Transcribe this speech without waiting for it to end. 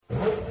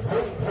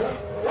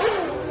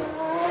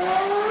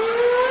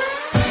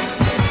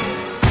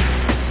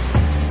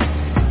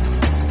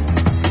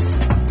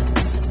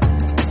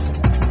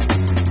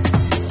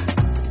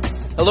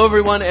Hello,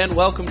 everyone, and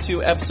welcome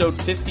to episode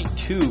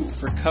 52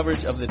 for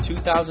coverage of the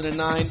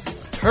 2009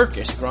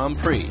 Turkish Grand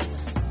Prix.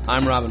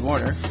 I'm Robin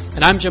Warner.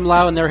 And I'm Jim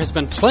Lau, and there has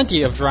been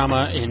plenty of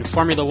drama in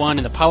Formula One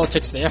and the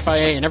politics, the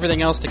FIA, and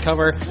everything else to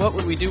cover. What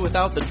would we do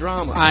without the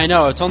drama? I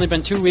know, it's only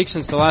been 2 weeks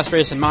since the last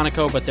race in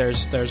Monaco, but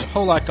there's a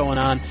whole lot going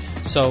on.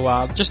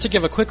 So just to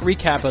give a quick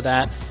recap of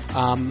that,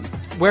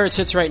 where it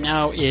sits right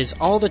now is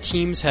all the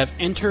teams have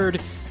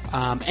entered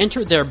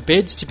their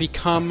bids to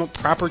become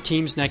proper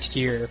teams next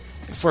year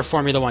for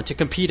Formula One to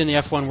compete in the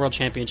F1 World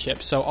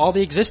Championship. So all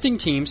the existing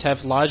teams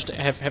have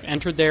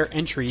entered their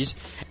entries,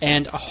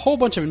 and a whole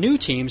bunch of new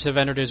teams have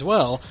entered as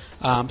well.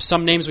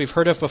 Some names we've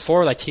heard of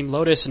before, like Team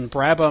Lotus and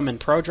Brabham and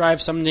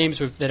ProDrive. Some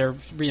names that are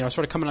sort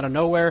of coming out of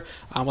nowhere,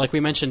 like we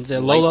mentioned,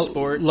 the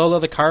Lola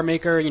the car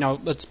maker.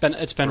 It's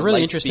been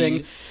really interesting,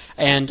 Speed.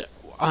 And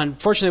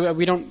unfortunately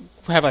we don't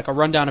have like a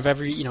rundown of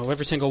every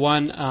single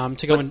one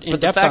to go in depth on that.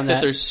 But the fact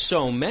that there's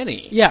so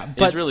many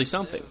is really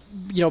something.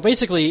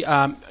 Basically,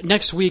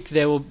 next week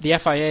the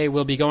FIA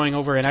will be going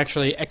over and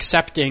actually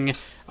accepting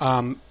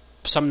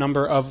some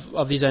number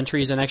of these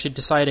entries and actually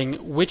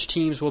deciding which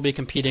teams will be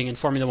competing in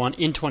Formula One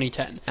in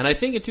 2010. And I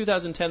think in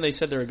 2010 they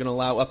said they were going to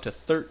allow up to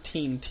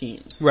 13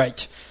 teams.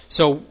 Right.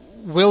 So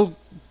we'll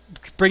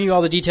bring you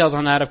all the details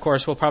on that. Of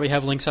course, we'll probably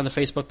have links on the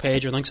Facebook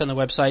page or links on the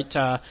website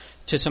to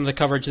some of the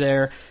coverage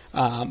there.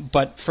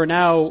 But for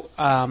now,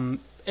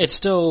 it's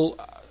still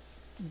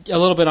a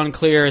little bit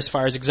unclear as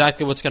far as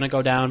exactly what's going to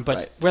go down.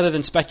 But rather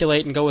than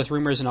speculate and go with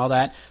rumors and all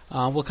that,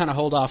 we'll kind of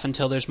hold off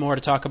until there's more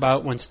to talk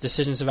about once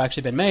decisions have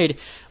actually been made.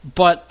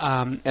 But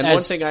one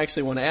thing I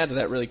actually want to add to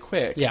that really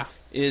quick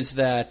is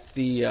that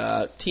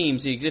the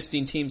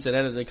existing teams that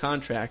entered the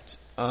contract,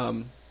 at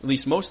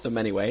least most of them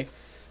anyway,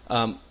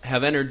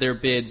 have entered their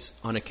bids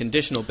on a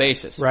conditional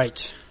basis.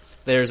 Right.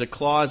 There's a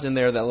clause in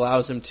there that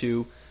allows them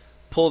to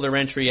pull their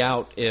entry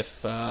out if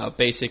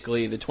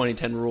basically the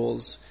 2010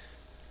 rules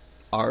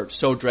are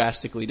so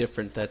drastically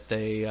different that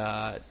they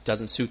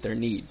doesn't suit their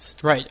needs.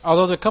 Right.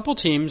 Although the couple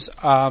teams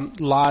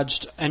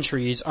lodged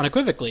entries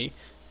unequivocally.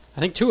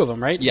 I think two of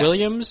them, right? Yes.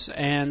 Williams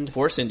and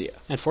Force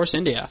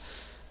India.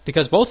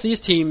 Because both these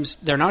teams,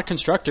 they're not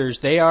constructors,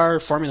 they are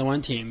Formula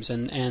One teams.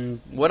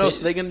 And what else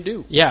are they going to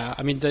do? Yeah,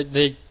 I mean,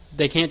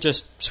 they can't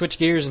just switch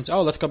gears and say,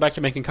 let's go back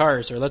to making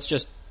cars, or let's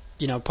just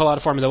pull out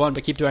of Formula One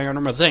but keep doing our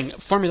normal thing.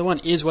 Formula One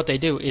is what they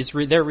do, is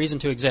their reason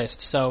to exist.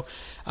 So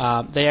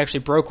they actually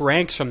broke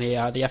ranks from the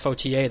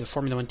FOTA, the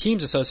Formula One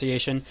Teams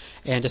Association,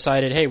 and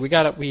decided, hey, we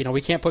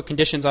can't put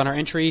conditions on our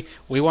entry.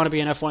 We want to be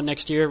in F1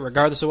 next year,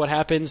 regardless of what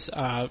happens.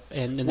 And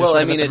there's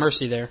the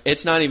mercy there.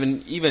 It's not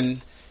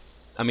even.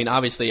 I mean,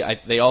 obviously,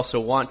 they also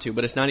want to,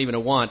 but it's not even a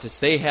want. It's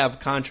they have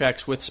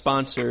contracts with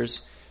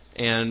sponsors,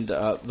 and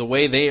the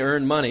way they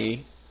earn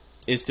money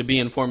is to be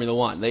in Formula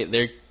One.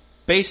 They're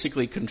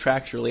basically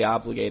contractually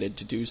obligated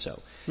to do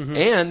so. Mm-hmm.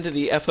 And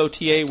the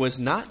FOTA was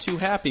not too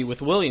happy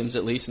with Williams,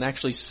 at least, and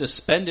actually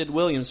suspended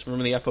Williams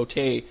from the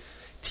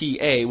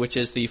FOTA, which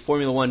is the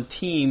Formula One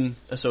Team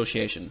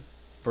Association,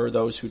 for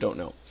those who don't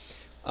know.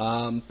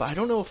 But I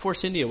don't know if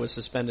Force India was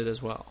suspended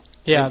as well.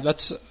 Yeah,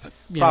 that's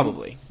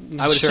probably.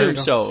 I would assume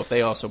so. If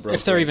they also broke,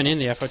 if they're even in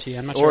the FOTA,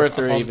 I'm not sure. Or if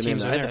they're even in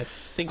there. I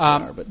think they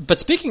are. But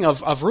speaking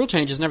of rule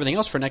changes and everything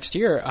else for next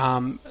year,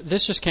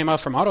 this just came out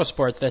from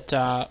Autosport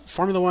that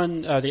Formula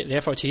One, the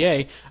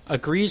FOTA,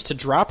 agrees to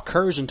drop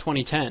KERS in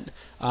 2010.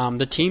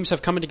 The teams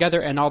have come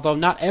together, and although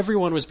not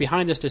everyone was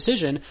behind this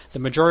decision, the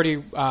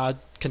majority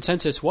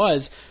consensus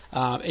was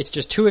it's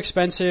just too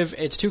expensive,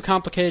 it's too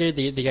complicated.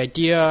 The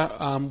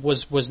idea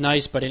was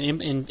nice, but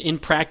in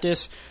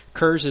practice,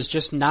 KERS is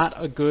just not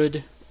a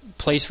good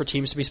place for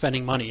teams to be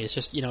spending money. It's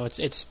just,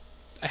 it's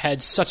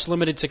had such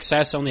limited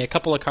success. Only a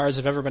couple of cars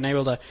have ever been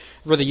able to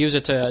really use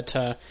it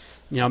to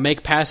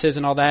make passes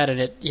and all that. And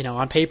it,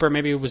 on paper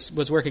maybe it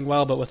was working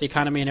well, but with the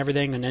economy and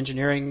everything and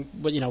engineering,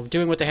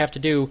 doing what they have to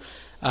do,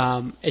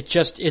 it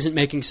just isn't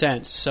making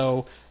sense.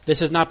 So this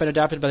has not been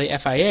adopted by the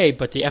FIA,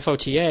 but the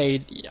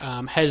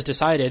FOTA has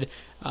decided,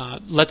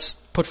 let's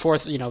put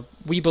forth,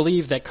 we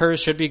believe that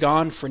KERS should be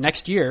gone for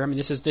next year. I mean,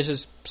 this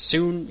is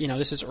soon,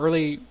 this is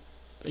early,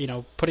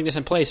 putting this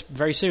in place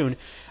very soon.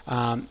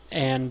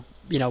 And,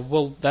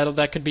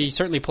 that could be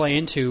certainly play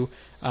into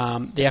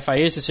the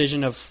FIA's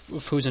decision of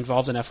who's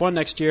involved in F1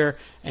 next year,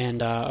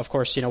 and of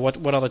course,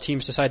 what all the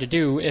teams decide to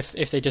do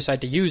if they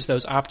decide to use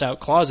those opt-out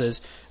clauses.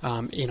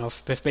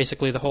 If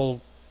basically the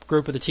whole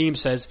group of the team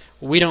says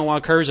we don't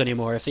want KERS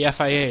anymore. If the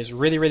FIA is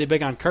really, really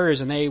big on KERS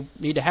and they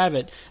need to have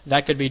it,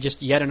 that could be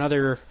just yet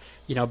another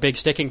big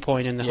sticking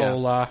point in the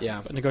whole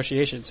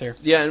negotiations here.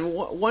 Yeah, and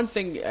one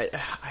thing I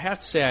have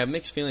to say, I have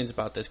mixed feelings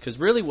about this, because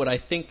really what I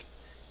think,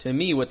 to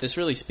me, what this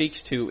really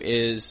speaks to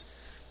is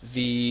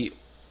the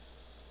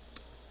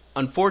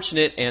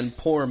unfortunate and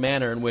poor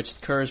manner in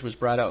which KERS was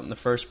brought out in the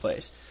first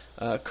place.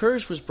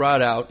 KERS was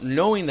brought out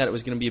knowing that it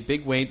was going to be a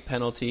big weight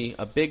penalty,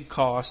 a big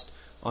cost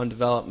on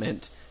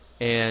development,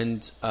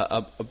 and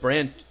a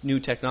brand new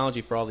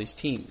technology for all these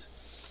teams.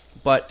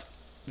 But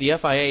the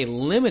FIA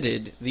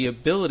limited the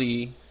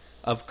ability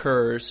of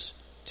KERS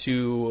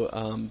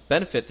to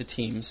benefit the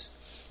teams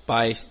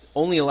by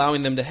only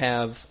allowing them to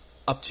have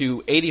up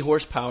to 80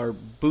 horsepower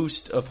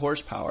boost of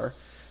horsepower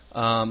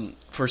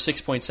for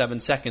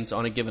 6.7 seconds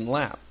on a given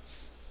lap.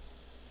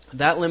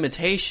 That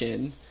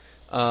limitation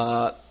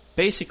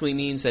basically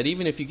means that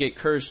even if you get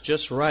KERS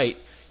just right,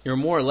 you're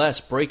more or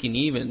less breaking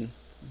even,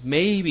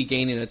 maybe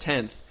gaining a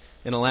tenth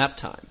in a lap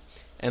time.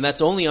 And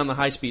that's only on the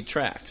high-speed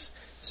tracks.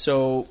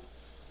 So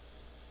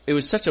it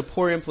was such a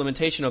poor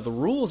implementation of the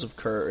rules of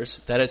KERS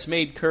that it's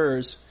made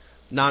KERS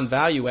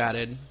non-value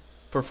added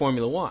for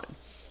Formula One.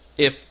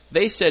 If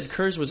they said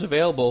KERS was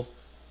available,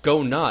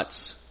 go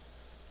nuts,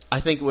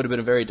 I think it would have been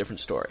a very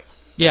different story.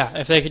 Yeah,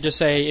 if they could just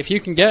say, if you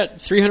can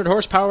get 300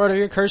 horsepower out of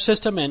your KERS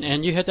system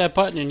and you hit that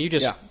button and you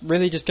just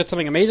really just get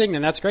something amazing,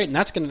 then that's great. And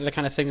that's the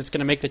kind of thing that's going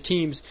to make the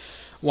teams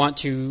want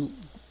to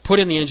put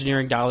in the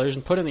engineering dollars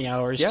and put in the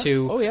hours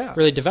to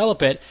really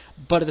develop it.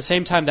 But at the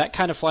same time, that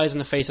kind of flies in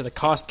the face of the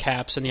cost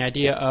caps and the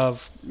idea of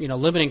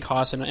limiting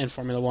costs in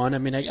Formula One. I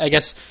mean, I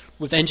guess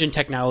with engine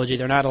technology,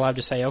 they're not allowed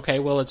to say, okay,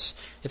 well, it's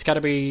got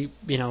to be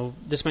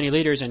this many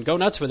liters and go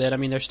nuts with it. I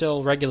mean, they're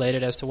still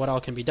regulated as to what all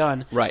can be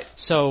done. Right.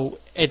 So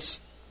it's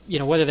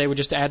whether they would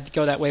just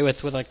go that way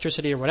with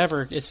electricity or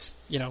whatever, it's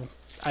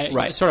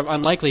it's sort of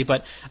unlikely,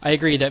 but I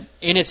agree that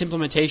in its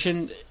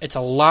implementation, it's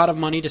a lot of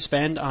money to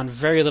spend on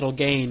very little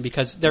gain,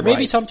 because there may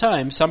be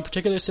sometimes some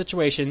particular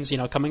situations,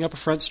 coming up a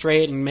front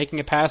straight and making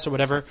a pass or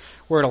whatever,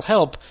 where it'll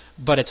help,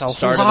 but it's a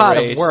lot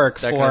of work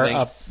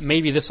for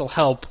maybe this will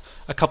help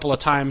a couple of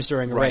times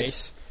during a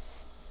race.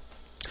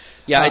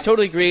 Yeah, I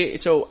totally agree.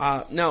 So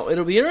now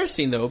it'll be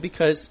interesting, though,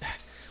 because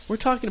we're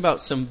talking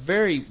about some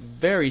very,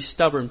 very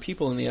stubborn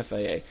people in the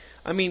FIA.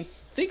 I mean,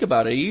 think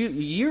about it. A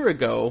year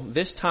ago,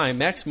 this time,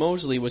 Max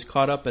Mosley was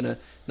caught up in a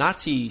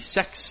Nazi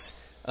sex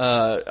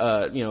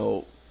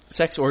orgy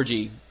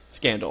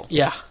scandal.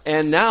 Yeah.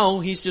 And now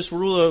he's just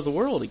ruler of the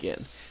world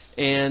again.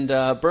 And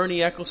Bernie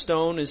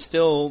Ecclestone is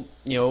still,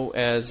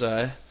 as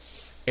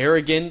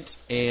arrogant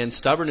and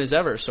stubborn as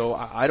ever. So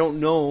I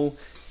don't know.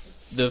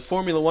 The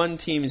Formula One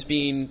team is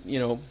being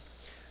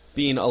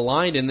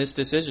aligned in this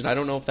decision. I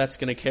don't know if that's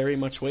going to carry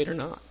much weight or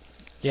not.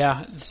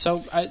 Yeah.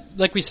 So,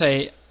 like we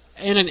say,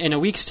 in a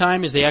week's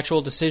time is the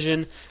actual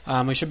decision.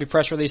 We should be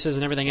press releases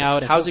and everything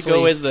out. And how's it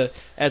go as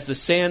the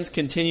sands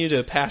continue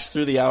to pass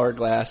through the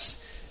hourglass?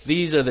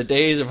 These are the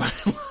days of our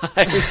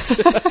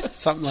lives.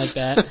 Something like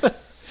that.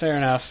 Fair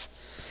enough.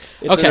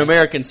 It's an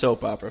American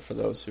soap opera for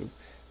those who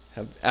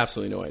have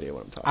absolutely no idea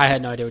what I'm talking about. I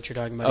had no idea what you're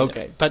talking about.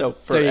 Okay, either. But so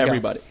for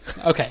everybody.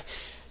 Okay.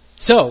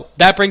 So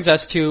that brings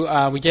us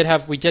to we did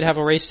have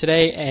a race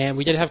today, and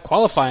we did have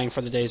qualifying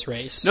for the day's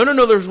race. No.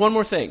 There's one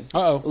more thing.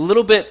 Uh-oh. A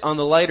little bit on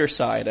the lighter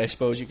side, I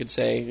suppose you could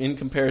say, in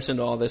comparison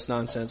to all this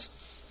nonsense.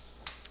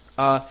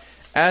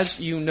 As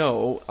you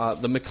know,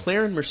 the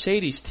McLaren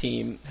Mercedes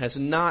team has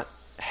not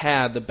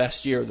had the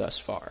best year thus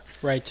far.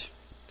 Right.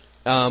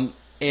 And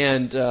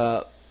Brawn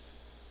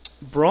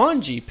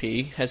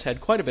GP has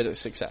had quite a bit of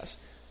success.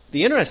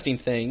 The interesting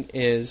thing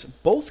is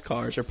both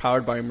cars are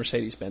powered by a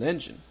Mercedes-Benz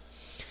engine.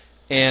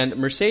 And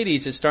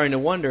Mercedes is starting to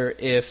wonder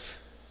if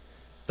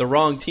the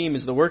wrong team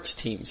is the works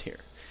teams here.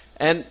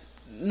 And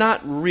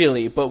not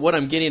really, but what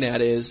I'm getting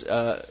at is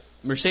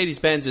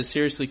Mercedes-Benz is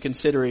seriously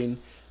considering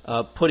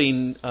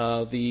putting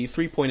the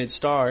three-pointed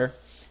star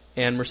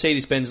and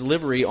Mercedes-Benz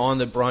livery on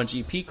the Brawn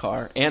GP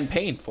car and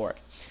paying for it.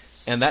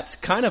 And that's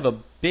kind of a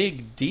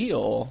big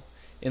deal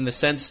in the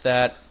sense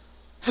that,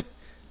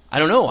 I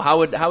don't know,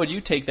 how would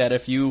you take that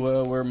if you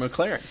were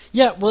McLaren?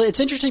 Yeah, well, it's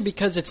interesting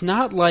because it's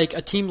not like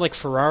a team like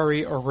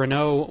Ferrari or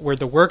Renault where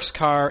the works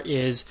car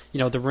is,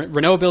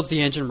 Renault builds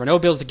the engine, Renault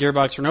builds the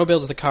gearbox, Renault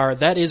builds the car.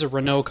 That is a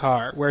Renault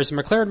car. Whereas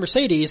McLaren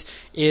Mercedes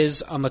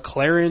is a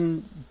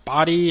McLaren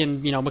body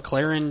and,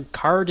 McLaren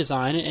car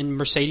design and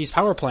Mercedes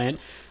power plant.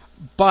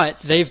 But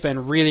they've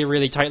been really,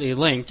 really tightly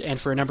linked, and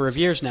for a number of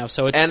years now.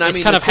 So it's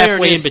kind of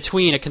halfway in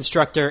between a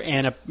constructor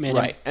and a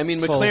right. I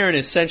mean, McLaren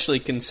is essentially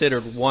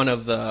considered one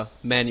of the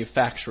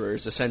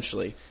manufacturers,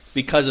 essentially,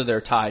 because of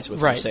their ties with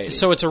Mercedes.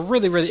 So it's a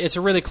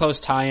really close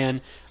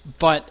tie-in.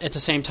 But at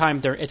the same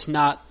time, it's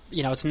not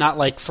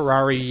like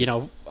Ferrari,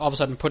 all of a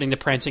sudden putting the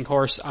prancing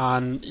horse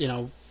on,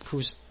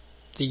 who's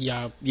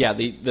the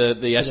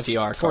the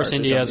STR Force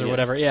Indias or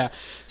whatever. Yeah.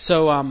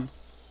 So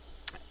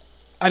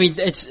I mean,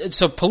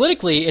 so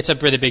politically, it's a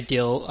really big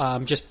deal,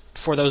 just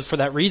for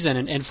that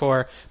reason, and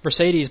for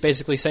Mercedes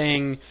basically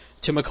saying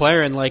to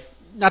McLaren, like,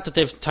 not that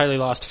they've entirely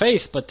lost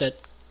faith, but that,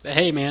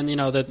 hey man,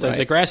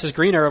 the grass is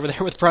greener over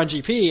there with Brawn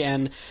GP,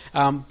 and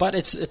but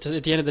it's at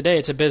the end of the day,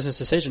 it's a business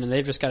decision, and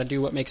they've just got to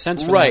do what makes sense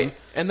for them. Right,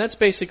 and that's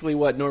basically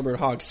what Norbert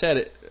Haug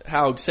said.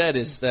 Haug said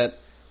is that,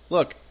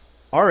 look,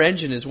 our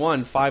engine has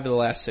won 5 of the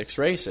last 6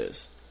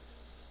 races.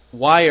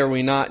 Why are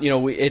we not?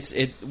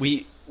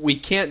 We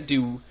can't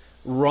do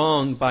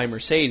wrong by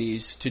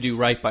Mercedes to do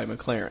right by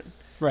McLaren.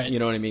 Right. You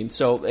know what I mean?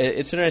 So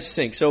it's an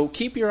interesting thing. So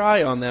keep your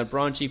eye on that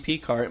Brawn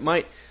GP car.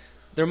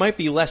 There might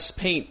be less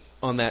paint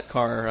on that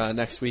car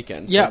next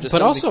weekend. So yeah,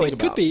 but also it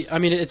could be. I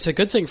mean, it's a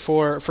good thing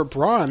for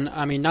Brawn.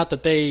 I mean, not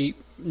that they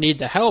need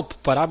the help,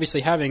 but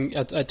obviously having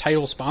a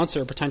title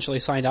sponsor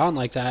potentially signed on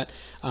like that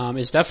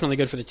is definitely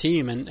good for the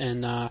team.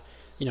 And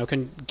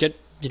can get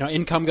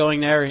income going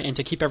there and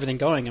to keep everything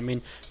going. I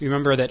mean, you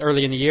remember that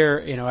early in the year,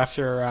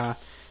 after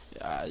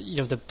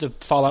the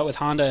fallout with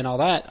Honda and all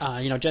that,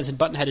 Jenson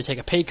Button had to take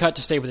a pay cut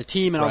to stay with the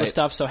team and all this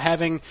stuff. So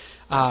having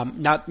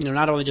not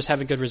only just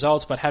having good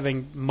results, but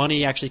having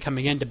money actually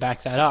coming in to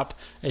back that up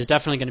is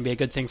definitely going to be a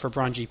good thing for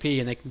Braun GP,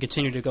 and they can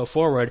continue to go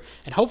forward.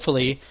 And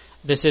hopefully,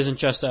 this isn't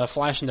just a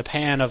flash in the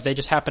pan of they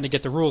just happen to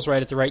get the rules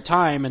right at the right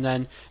time, and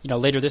then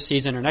later this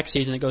season or next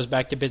season it goes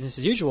back to business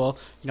as usual.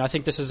 I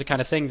think this is the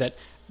kind of thing that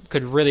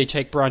could really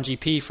take Braun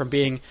GP from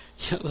being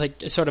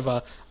like sort of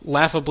a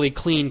laughably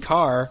clean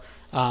car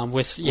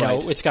with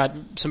it's got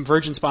some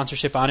Virgin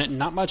sponsorship on it and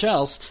not much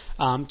else,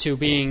 to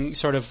being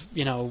sort of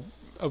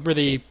a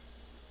really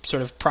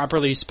sort of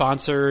properly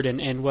sponsored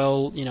and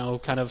well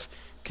kind of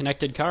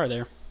connected car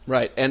there.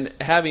 Right, and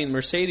having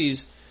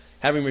Mercedes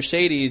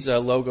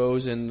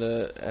logos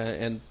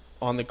and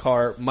on the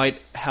car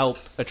might help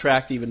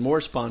attract even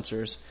more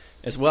sponsors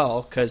as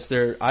well, because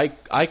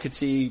I could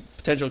see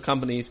potential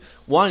companies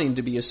wanting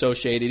to be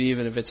associated,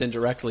 even if it's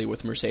indirectly,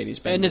 with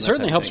Mercedes-Benz. And it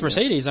certainly helps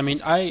Mercedes. I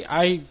mean,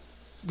 I'd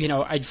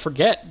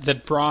forget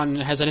that Braun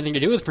has anything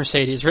to do with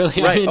Mercedes,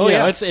 really. Right. I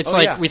mean, it's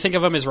like we think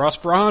of him as Ross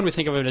Braun, we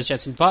think of him as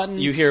Jenson Button.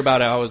 You hear about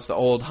how it's the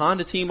old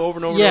Honda team over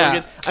and over and over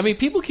again. I mean,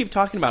 people keep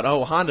talking about,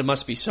 Honda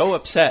must be so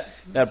upset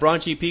that Braun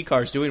GP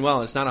car is doing well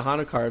and it's not a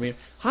Honda car. I mean,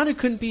 Honda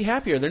couldn't be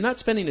happier. They're not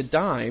spending a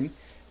dime,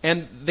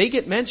 and they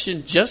get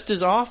mentioned just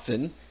as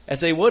often as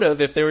they would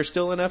have if they were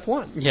still in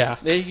F1.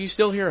 Yeah. You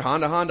still hear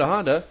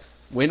Honda,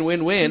 win,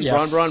 win, win,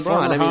 yeah. Braun.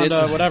 I mean,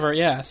 Honda, it's whatever,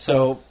 yeah.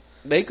 So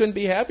they couldn't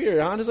be happier.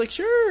 Honda's like,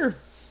 sure.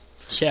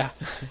 Yeah.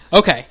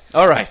 Okay.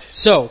 All right.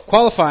 So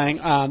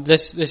qualifying,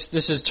 this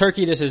is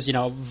Turkey. This is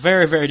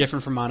very, very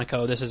different from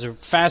Monaco. This is a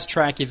fast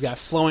track. You've got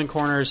flowing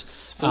corners.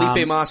 It's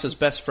Felipe Massa's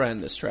best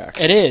friend, this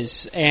track. It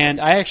is, and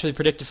I actually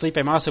predicted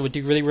Felipe Massa would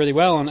do really, really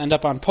well and end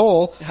up on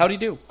pole. How'd he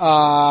do?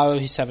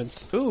 He's 7th.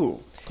 Ooh.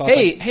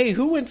 Hey,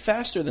 who went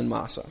faster than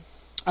Massa?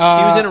 He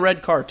was in a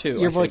red car too.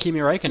 Your boy Kimi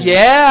Räikkönen.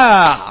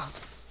 Yeah.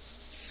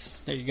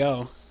 There you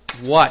go.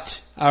 What?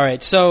 All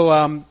right.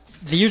 So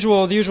the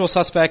usual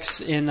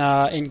suspects in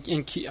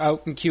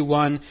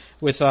Q1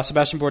 with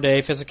Sebastian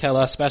Bourdais,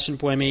 Fisichella, Sebastian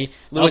Buemi,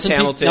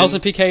 Hamilton,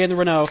 Nelson Piquet in the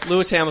Renault,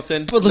 Lewis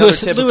Hamilton,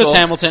 Lewis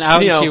Hamilton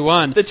out in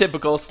Q1. The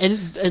typicals.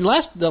 And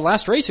the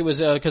last race, it was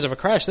because of a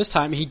crash. This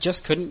time he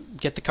just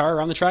couldn't get the car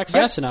around the track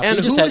fast enough. And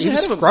he who was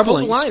ahead of him?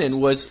 Scrubbling. Kovalainen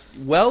was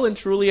well and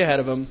truly ahead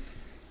of him.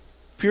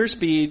 Pure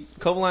speed.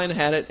 Kovalainen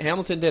had it.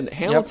 Hamilton didn't.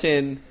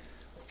 Hamilton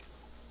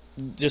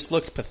just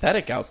looked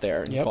pathetic out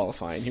there in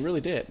qualifying. He really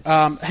did.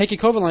 Heikki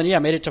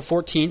Kovalainen, made it to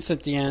 14th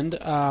at the end.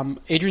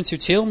 Adrian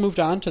Sutil moved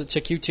on to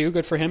Q2.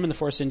 Good for him in the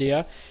Force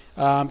India.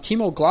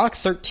 Timo Glock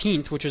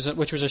 13th,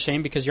 which was a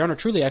shame because Jarno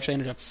Trulli actually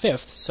ended up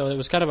 5th. So it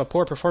was kind of a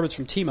poor performance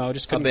from Timo.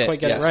 Just couldn't quite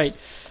get it right.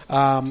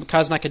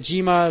 Kaz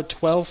Nakajima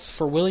 12th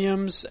for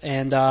Williams,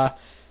 and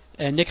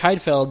Nick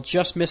Heidfeld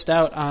just missed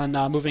out on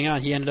moving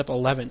on. He ended up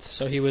 11th.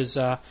 So he was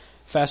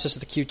fastest of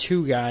the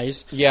Q2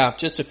 guys. Yeah,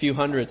 just a few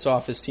hundredths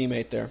off his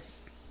teammate there.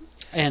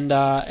 And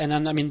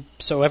then, I mean,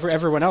 so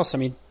everyone else, I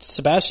mean,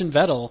 Sebastian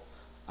Vettel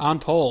on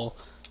pole,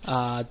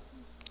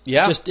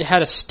 just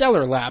had a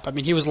stellar lap. I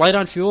mean, he was light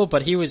on fuel,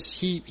 but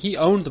he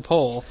owned the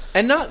pole.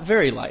 And not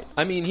very light.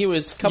 I mean, he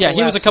was a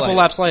couple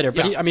laps lighter.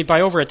 But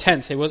by over a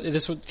tenth.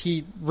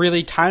 He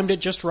really timed it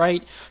just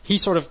right. He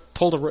sort of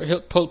pulled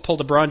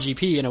a Braun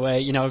GP in a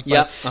way,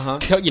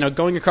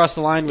 going across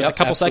the line with a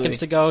couple seconds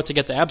to go to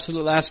get the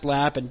absolute last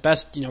lap and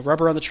best,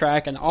 rubber on the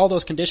track and all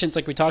those conditions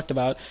like we talked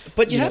about.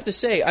 But you have to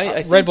say,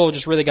 I think Red Bull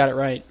just really got it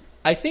right.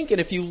 I think, and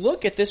if you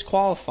look at this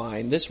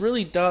qualifying, this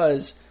really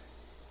does,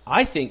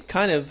 I think,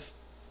 kind of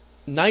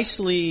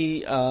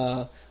nicely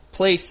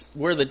place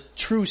where the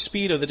true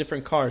speed of the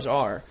different cars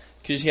are.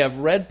 Because you have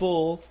Red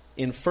Bull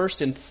in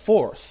first and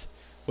fourth,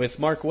 with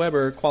Mark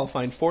Webber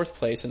qualifying fourth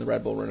place in the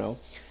Red Bull Renault.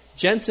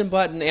 Jenson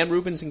Button and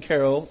Rubens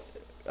Barrichello,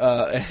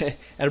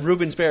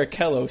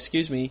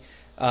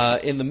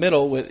 in the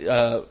middle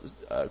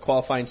with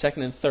qualifying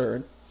second and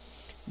third.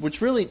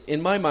 Which really,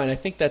 in my mind, I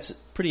think that's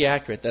pretty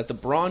accurate, that the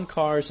Braun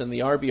cars and the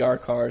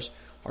RBR cars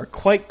are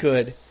quite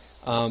good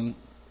and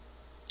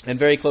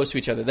very close to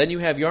each other. Then you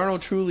have Jarno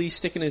Trulli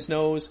sticking his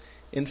nose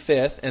in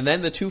fifth, and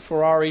then the two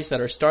Ferraris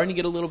that are starting to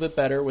get a little bit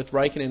better with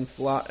Raikkonen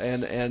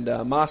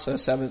and Massa,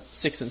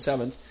 sixth and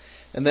seventh.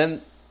 And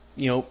then,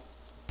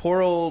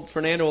 poor old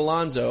Fernando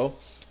Alonso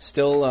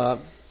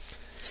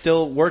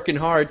still working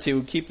hard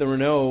to keep the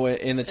Renault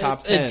in the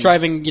top 10.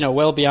 Driving,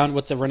 well beyond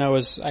what the Renault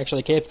is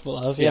actually capable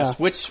of. Yes,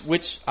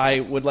 which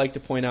I would like to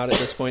point out at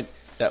this point,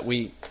 that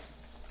we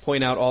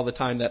point out all the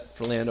time that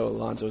Fernando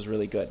Alonso is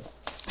really good.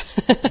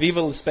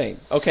 Viva Spain.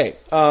 Okay.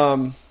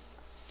 And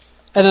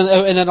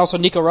then also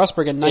Nico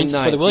Rosberg in ninth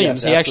for the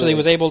Williams. Yes, he actually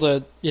was able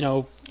to,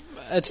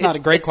 it's not a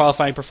great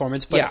qualifying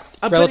performance, but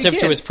relative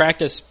to his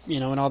practice,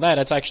 and all that,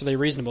 it's actually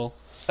reasonable.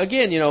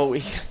 Again,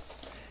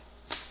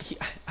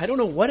 I don't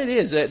know what it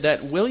is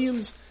that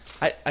Williams.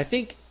 I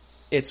think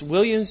it's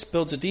Williams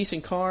builds a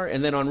decent car,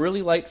 and then on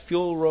really light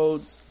fuel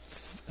roads,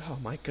 oh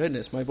my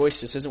goodness, my voice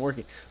just isn't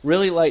working.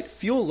 Really light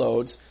fuel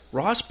loads,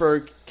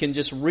 Rosberg can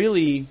just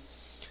really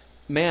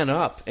man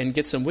up and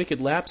get some wicked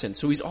laps in.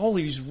 So he's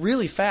always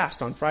really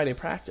fast on Friday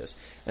practice.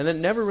 And that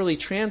never really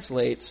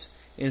translates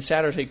in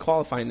Saturday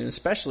qualifying, and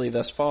especially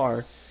thus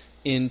far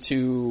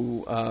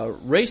into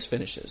race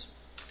finishes.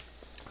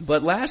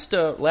 But last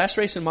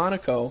race in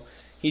Monaco,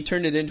 he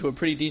turned it into a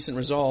pretty decent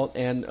result,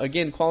 and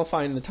again,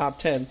 qualifying in the top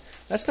 10,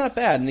 that's not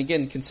bad. And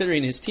again,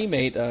 considering his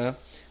teammate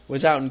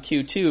was out in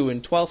Q2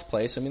 in 12th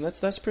place, I mean,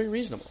 that's pretty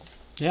reasonable.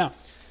 Yeah.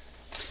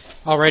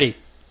 Alrighty.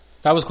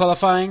 That was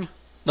qualifying.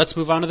 Let's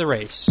move on to the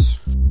race.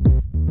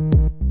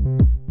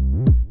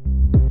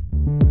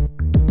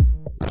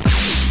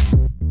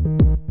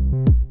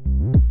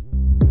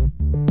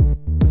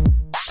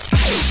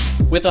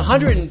 With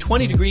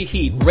 120-degree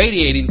heat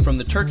radiating from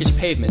the Turkish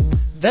pavement,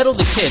 Vettel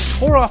the Kid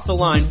tore off the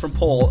line from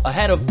pole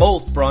ahead of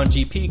both Braun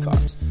GP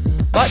cars.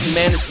 Button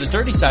managed the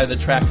dirty side of the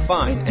track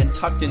fine and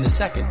tucked into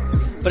second,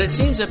 but it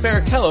seems that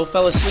Barrichello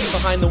fell asleep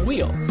behind the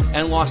wheel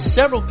and lost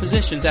several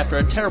positions after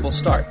a terrible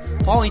start,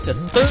 falling to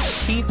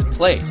 13th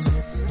place.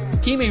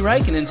 Kimi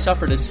Räikkönen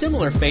suffered a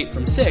similar fate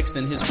from 6th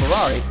in his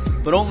Ferrari,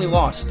 but only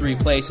lost 3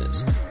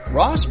 places.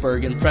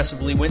 Rosberg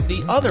impressively went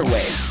the other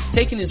way,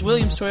 taking his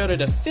Williams Toyota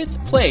to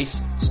 5th place,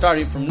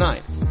 starting from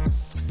 9th.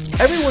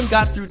 Everyone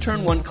got through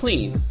turn 1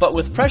 clean, but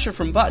with pressure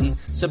from Button,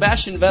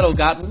 Sebastian Vettel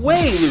got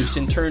way loose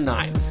in turn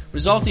 9,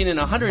 resulting in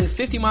a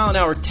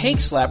 150-mile-an-hour tank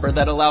slapper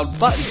that allowed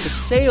Button to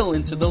sail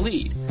into the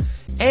lead.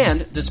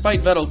 And,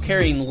 despite Vettel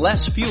carrying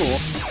less fuel,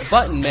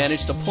 Button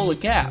managed to pull a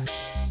gap.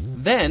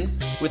 Then,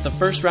 with the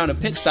first round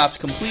of pit stops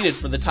completed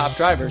for the top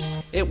drivers,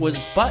 it was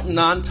Button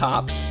on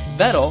top,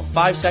 Vettel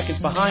 5 seconds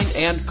behind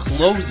and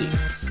closing.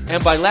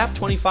 And by lap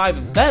 25,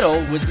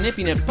 Vettel was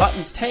nipping at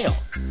Button's tail.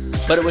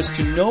 But it was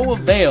to no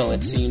avail,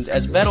 it seemed,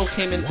 as Vettel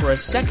came in for a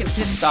second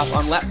pit stop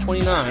on lap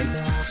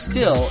 29,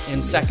 still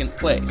in second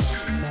place.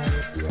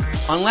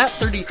 On lap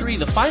 33,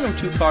 the final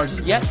 2 cars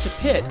yet to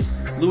pit,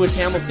 Lewis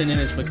Hamilton in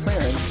his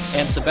McLaren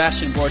and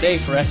Sebastian Bourdais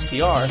for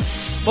STR,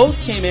 both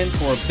came in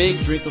for a big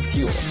drink of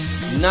fuel,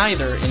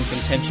 neither in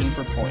contention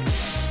for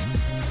points.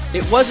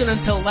 It wasn't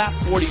until lap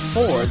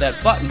 44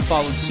 that Button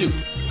followed suit,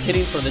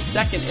 hitting for the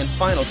second and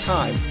final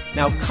time,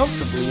 now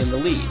comfortably in the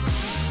lead.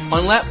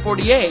 On lap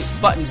 48,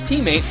 Button's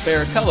teammate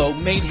Barrichello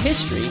made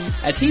history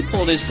as he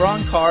pulled his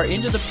Braun car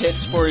into the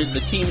pits for the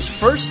team's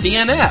first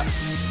DNF.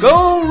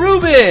 Go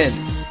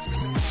Rubens!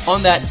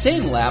 On that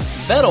same lap,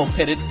 Vettel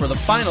pitted for the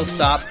final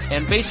stop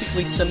and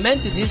basically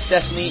cemented his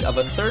destiny of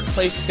a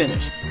third-place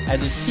finish,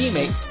 as his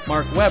teammate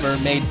Mark Webber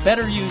made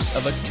better use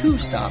of a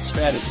 2-stop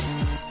strategy.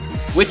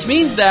 Which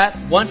means that,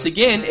 once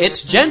again,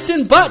 it's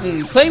Jenson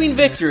Button claiming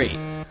victory,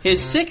 his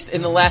 6th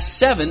in the last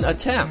 7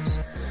 attempts.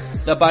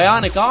 The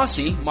Bionic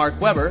Aussie, Mark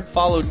Webber,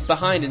 followed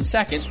behind in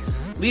second,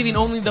 leaving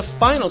only the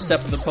final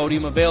step of the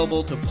podium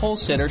available to pole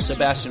sitter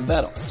Sebastian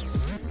Vettel.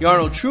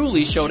 Jarno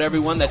Trulli showed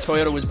everyone that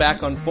Toyota was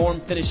back on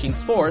form, finishing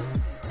 4th.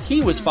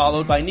 He was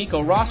followed by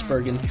Nico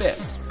Rosberg in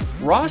 5th.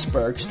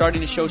 Rosberg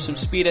starting to show some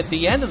speed at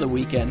the end of the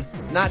weekend,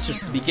 not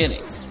just the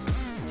beginning.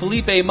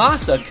 Felipe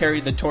Massa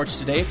carried the torch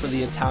today for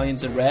the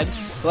Italians in red,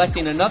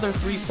 collecting another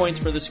 3 points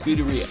for the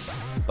Scuderia.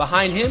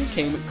 Behind him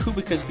came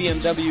Kubica's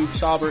BMW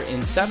Sauber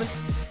in 7th,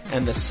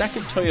 and the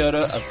second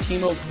Toyota of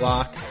Timo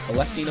Glock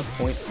collecting a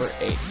point for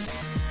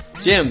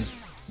 8th. Jim,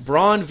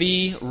 Braun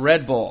v.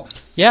 Red Bull.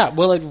 Yeah,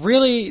 well,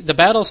 the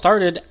battle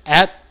started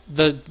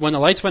when the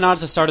lights went on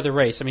at the start of the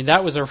race. I mean,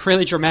 that was a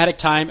really dramatic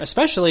time,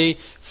 especially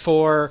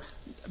for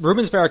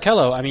Rubens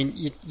Barrichello. I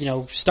mean,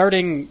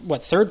 starting,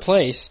 3rd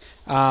place,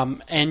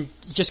 and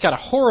just got a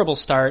horrible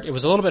start. It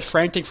was a little bit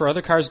frantic for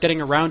other cars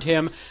getting around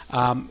him.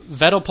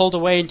 Vettel pulled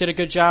away and did a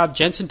good job.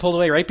 Jensen pulled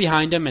away right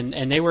behind him,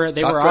 and they were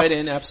off right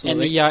in,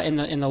 absolutely.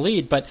 in the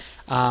lead. But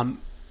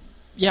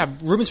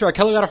Rubens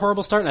Barrichello got a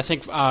horrible start, and I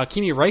think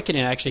Kimi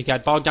Räikkönen actually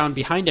got bogged down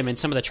behind him in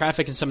some of the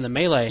traffic and some of the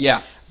melee.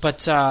 Yeah.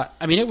 But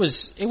it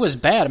was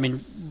bad. I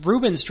mean,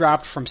 Rubens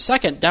dropped from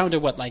second down to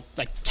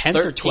 10th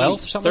or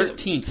 12th or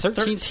something.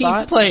 13th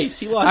spot. place.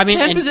 He lost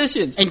 10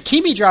 positions. And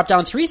Kimi dropped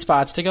down 3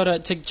 spots to drop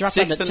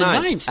down to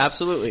 9th.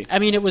 Absolutely. I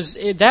mean, it was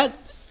that.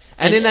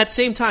 And in that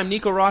same time,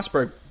 Nico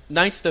Rosberg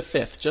 9th to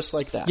 5th, just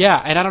like that.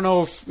 Yeah, and I don't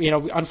know if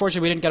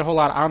unfortunately, we didn't get a whole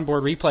lot of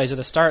onboard replays of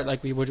the start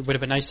like we would have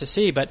been nice to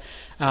see. But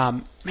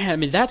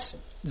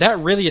that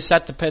really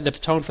set the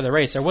tone for the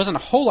race. There wasn't a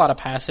whole lot of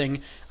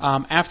passing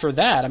after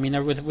that. I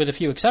mean, with a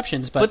few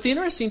exceptions. But the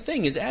interesting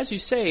thing is, as you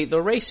say,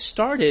 the race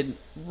started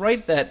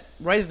right at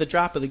the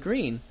drop of the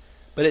green,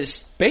 but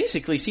it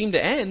basically seemed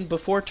to end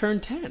before turn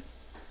 10.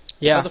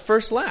 Yeah, the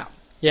first lap.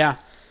 Yeah,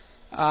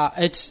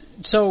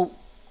 So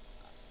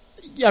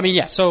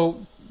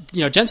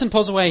Jensen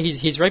pulls away.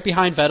 He's right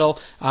behind Vettel.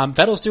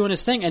 Vettel's doing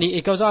his thing, and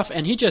it goes off,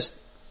 and he just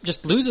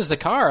loses the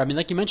car. I mean,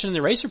 like you mentioned in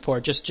the race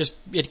report, just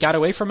it got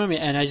away from him,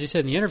 and as you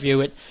said in the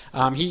interview,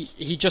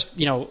 he just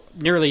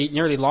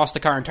nearly lost the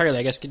car entirely.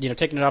 I guess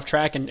taking it off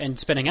track and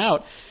spinning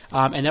out,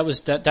 and that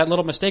was that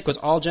little mistake was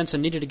all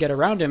Jensen needed to get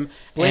around him.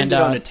 Blamed it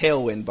on a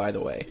tailwind, by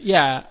the way.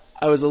 Yeah.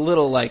 I was a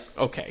little like,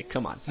 okay,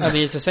 come on. I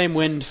mean, it's the same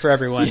wind for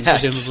everyone, Yeah,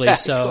 presumably.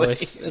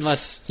 exactly. So,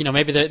 unless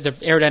maybe the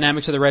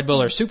aerodynamics of the Red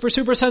Bull are super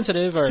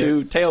sensitive, or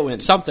To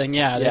tailwind. something.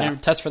 Yeah, they Yeah.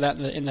 didn't test for that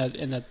in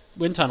the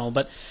wind tunnel.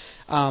 But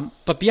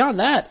beyond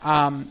that,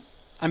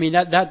 I mean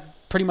that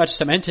pretty much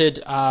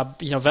cemented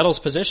Vettel's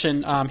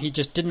position. He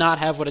just did not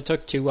have what it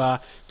took to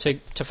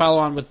follow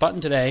on with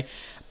Button today.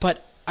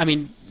 But I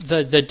mean,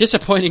 the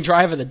disappointing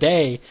drive of the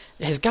day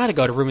has got to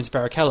go to Rubens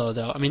Barrichello,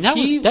 though. I mean,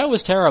 that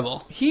was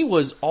terrible. He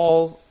was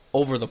all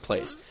over the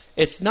place.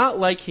 It's not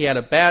like he had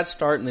a bad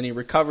start and then he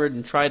recovered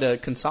and tried to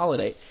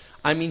consolidate.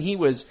 I mean, he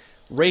was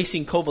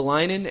racing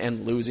Kovalainen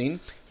and losing.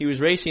 He was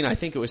racing, I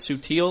think it was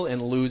Sutil,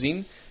 and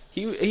losing.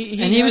 He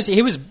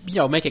was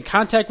making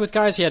contact with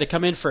guys. He had to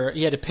come in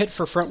he had to pit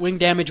for front wing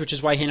damage, which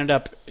is why he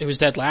was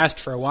dead last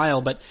for a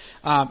while. But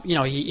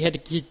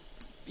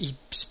he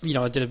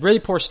did a really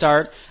poor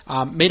start,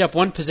 made up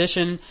one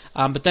position,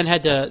 but then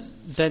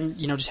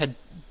just had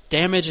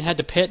damage and had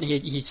to pit, and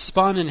he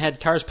spun and had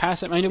cars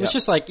pass him. I mean, it was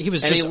just like he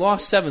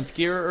lost seventh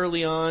gear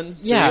early on.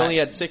 So yeah, he only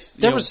had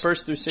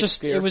first through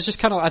sixth gear. It was just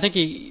kind of, I think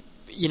he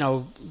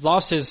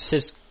lost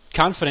his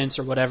confidence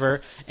or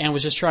whatever, and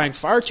was just trying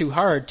far too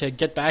hard to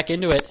get back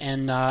into it,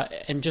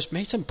 and just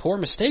made some poor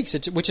mistakes,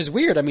 which is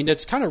weird. I mean,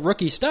 it's kind of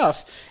rookie stuff,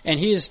 and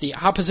he is the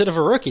opposite of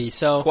a rookie.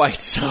 So quite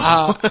so.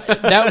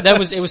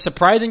 It was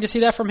surprising to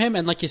see that from him,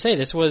 and like you say,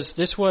 this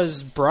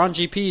was Braun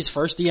GP's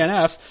first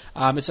DNF.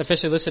 It's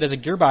officially listed as a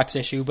gearbox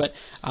issue, but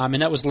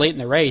and that was late in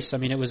the race. I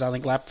mean, it was, I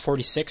think, lap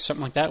 46,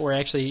 something like that, where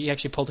he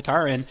actually pulled the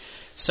car in.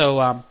 So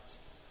I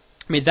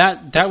mean,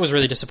 that was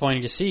really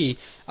disappointing to see.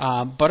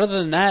 But other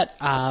than that,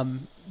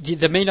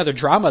 the main other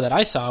drama that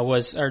I saw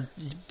was, or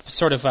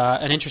sort of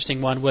an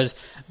interesting one, was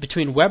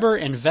between Webber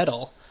and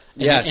Vettel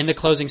in the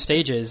closing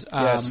stages.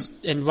 Yes.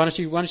 And why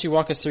don't you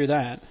walk us through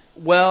that?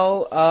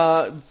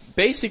 Well,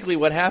 basically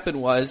what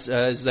happened was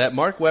is that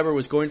Mark Webber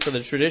was going for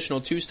the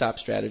traditional two-stop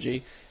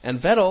strategy,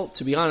 and Vettel,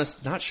 to be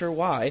honest, not sure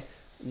why,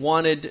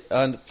 wanted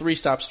a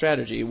three-stop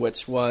strategy,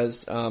 which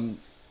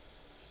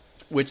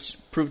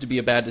proved to be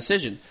a bad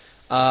decision.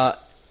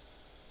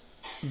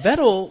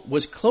 Vettel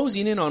was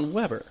closing in on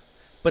Webber,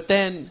 but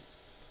then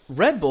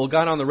Red Bull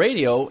got on the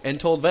radio and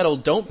told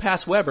Vettel, don't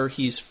pass Webber,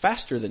 he's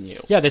faster than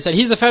you. Yeah, they said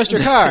he's the faster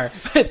car,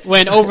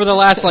 when over the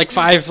last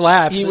 5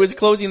 laps he was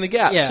closing the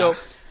gap. Yeah. So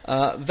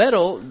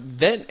Vettel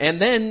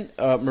then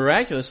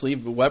miraculously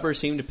Webber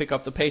seemed to pick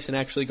up the pace and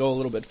actually go a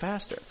little bit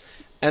faster.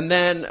 And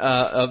then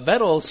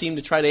Vettel seemed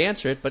to try to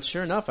answer it, but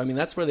sure enough, I mean,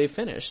 that's where they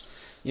finished.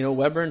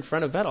 Webber in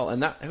front of Vettel,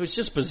 and it was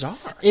just bizarre.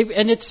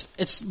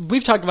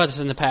 We've talked about this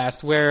in the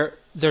past, where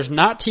there's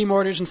not team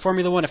orders in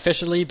Formula One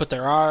officially, but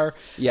there are.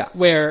 Yeah.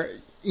 Where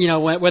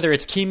whether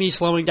it's Kimi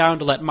slowing down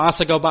to let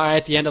Massa go by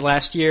at the end of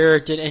last year,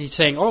 and he's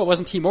saying, "Oh, it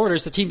wasn't team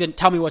orders. The team didn't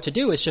tell me what to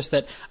do. It's just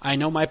that I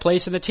know my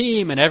place in the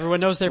team, and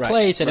everyone knows their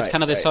place." And it's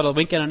kind of this sort of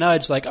wink and a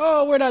nudge, like,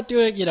 "Oh, we're not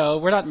doing.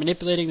 We're not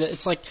manipulating that."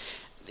 It's like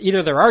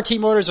either there are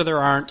team orders or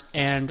there aren't,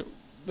 and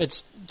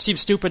it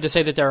seems stupid to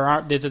say that there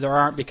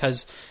aren't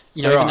because.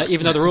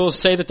 Even though the rules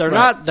say that they're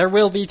not, there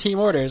will be team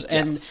orders.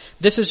 And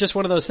this is just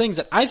one of those things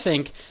that I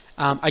think,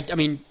 I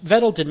mean,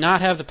 Vettel did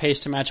not have the pace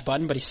to match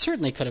Button, but he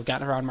certainly could have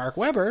gotten around Mark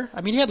Webber. I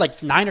mean, he had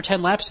 9 or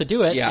 10 laps to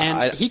do it,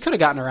 and he could have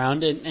gotten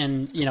around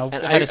and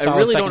had a solid I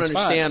really second don't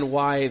spot. understand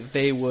why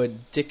they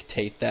would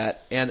dictate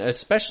that, and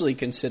especially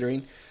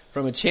considering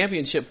from a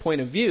championship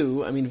point of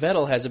view, I mean,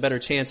 Vettel has a better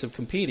chance of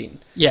competing.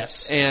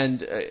 Yes.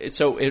 And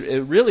so it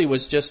really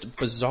was just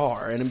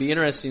bizarre, and it'd be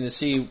interesting to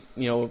see,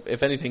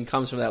 if anything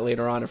comes from that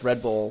later on, if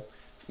Red Bull,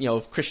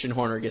 if Christian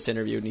Horner gets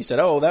interviewed and he said,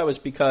 "Oh, that was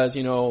because,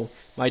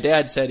 my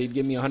dad said he'd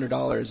give me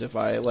 $100 if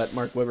I let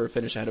Mark Webber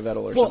finish ahead of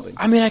Vettel or something."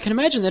 I mean, I can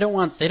imagine they don't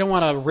want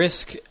to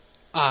risk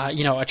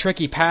a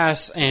tricky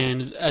pass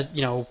and,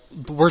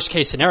 worst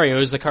case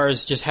scenarios, the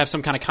cars just have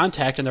some kind of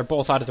contact and they're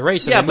both out of the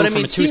race. And yeah, they but move I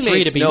mean, from a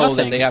 2-3 to be know nothing.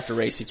 that they have to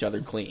race each other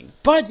clean.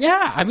 But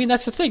yeah, I mean,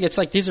 that's the thing. It's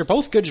like these are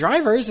both good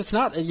drivers. It's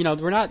not,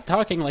 we're not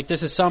talking like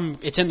this is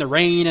it's in the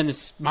rain and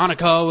it's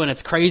Monaco and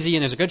it's crazy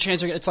and there's a good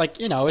chance. It's like,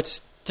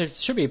 there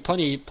should be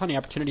plenty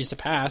opportunities to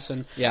pass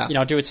and,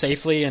 do it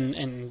safely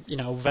and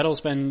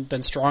Vettel's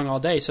been strong all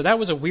day. So that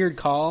was a weird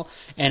call,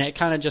 and it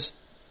kind of just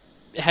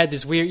had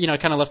this weird,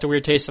 kind of left a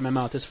weird taste in my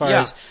mouth as far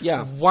as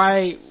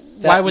why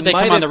would they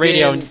come on the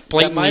radio and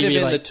blatantly that might have be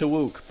been like the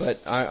Tawuk, but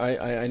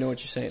I know what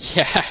you're saying.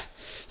 Yeah.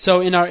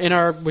 So in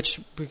our which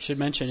we should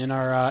mention in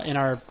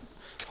our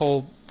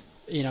whole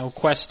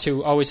quest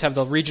to always have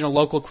the regional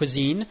local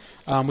cuisine,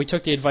 we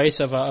took the advice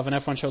of an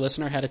F1 show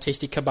listener, had a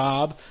tasty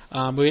kebab.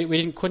 We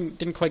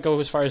didn't quite go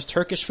as far as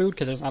Turkish food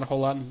because there's not a whole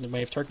lot in the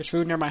way of Turkish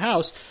food near my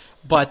house.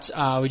 But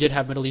we did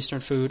have Middle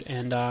Eastern food,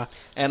 and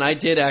I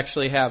did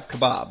actually have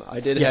kebab. I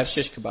did have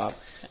shish kebab.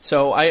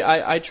 So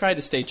I tried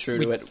to stay true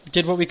to it.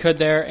 Did what we could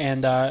there,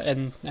 and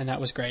that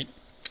was great.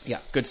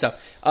 Yeah, good stuff.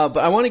 But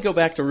I want to go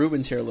back to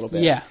Rubens here a little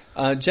bit. Yeah.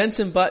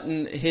 Jenson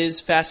Button,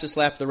 his fastest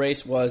lap of the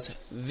race was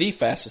the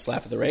fastest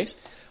lap of the race.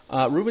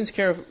 Rubens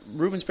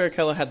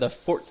Barrichello had the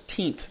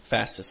 14th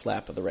fastest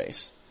lap of the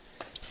race.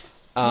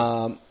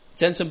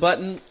 Jenson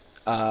Button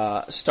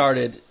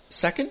started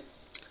second.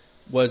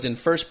 was in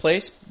first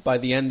place by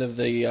the end of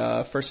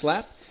the first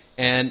lap,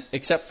 and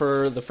except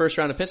for the first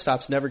round of pit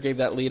stops, never gave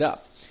that lead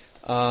up.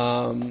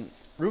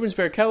 Rubens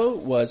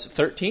Barrichello was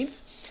 13th,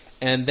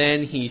 and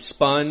then he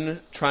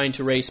spun trying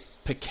to race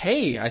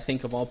Piquet, I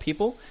think of all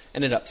people,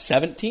 ended up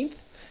 17th,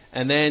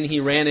 and then he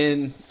ran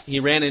into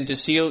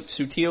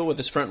Sutil with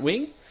his front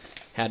wing,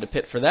 had to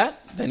pit for that.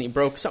 Then he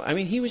broke some. I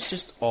mean, he was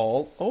just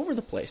all over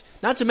the place.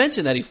 Not to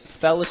mention that he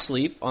fell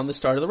asleep on the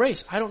start of the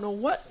race. I don't know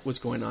what was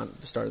going on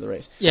at the start of the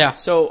race. Yeah.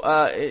 So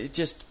it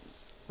just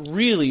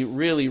really,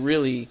 really,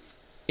 really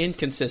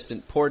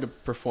inconsistent, poor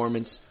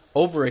performance,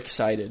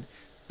 overexcited,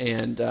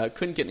 and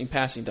couldn't get any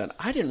passing done.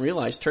 I didn't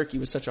realize Turkey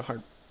was such a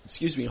hard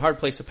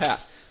place to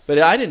pass. But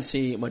I didn't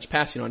see much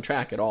passing on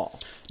track at all.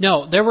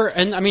 No, there were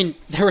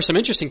some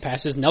interesting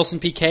passes. Nelson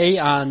Piquet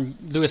on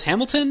Lewis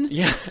Hamilton.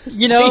 Yeah.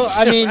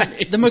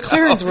 The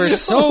McLarens were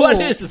what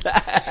is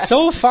that?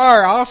 so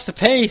far off the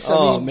pace.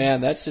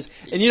 Man, that's just...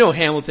 And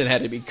Hamilton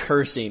had to be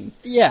cursing.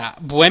 Yeah,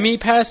 Buemi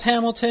passed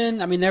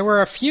Hamilton. I mean, there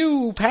were a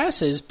few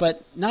passes,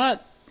 but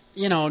not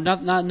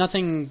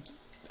nothing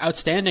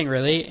outstanding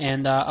really,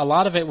 and a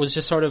lot of it was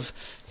just sort of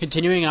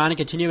continuing on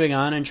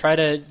and try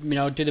to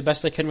do the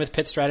best they can with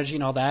pit strategy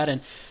and all that.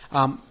 And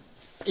I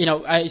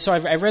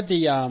read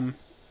the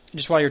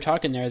just while you're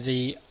talking there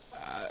the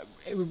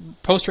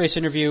post race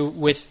interview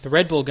with the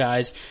Red Bull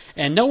guys,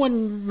 and no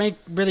one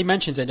really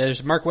mentions it.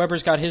 There's Mark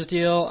Webber's got his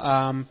deal,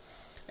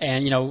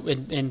 and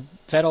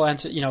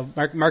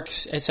Vettel, Mark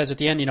says at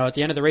the end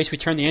of the race we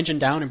turned the engine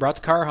down and brought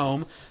the car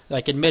home,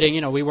 like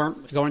admitting, we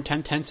weren't going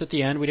 10/10 at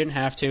the end, we didn't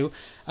have to.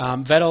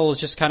 Vettel was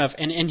just kind of,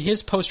 and in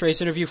his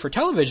post-race interview for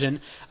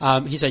television,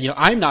 he said,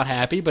 I'm not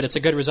happy, but it's a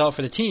good result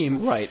for the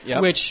team. Right,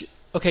 yep. Which,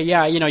 okay,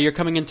 yeah, you're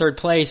coming in third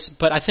place,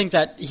 but I think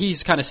that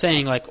he's kind of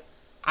saying, like,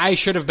 I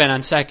should have been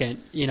on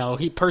second.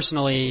 He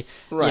personally,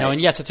 right. And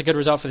yes, it's a good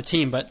result for the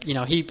team, but,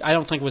 I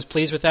don't think was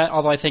pleased with that,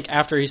 although I think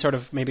after he sort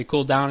of maybe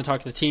cooled down and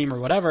talked to the team or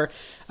whatever,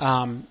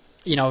 in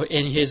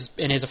his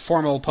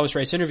formal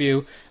post-race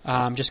interview,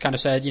 just kind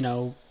of said,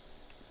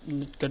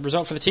 good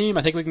result for the team.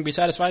 I think we can be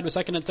satisfied with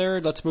second and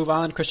third. Let's move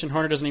on. Christian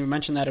Horner doesn't even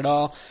mention that at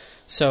all.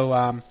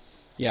 So,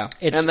 yeah.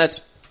 And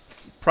that's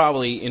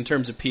probably, in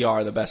terms of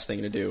PR, the best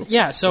thing to do.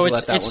 Yeah, so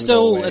it's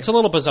still, it's a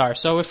little bizarre.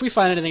 So if we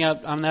find anything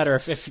out on that,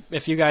 or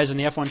if you guys in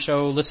the F1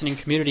 Show listening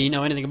community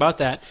know anything about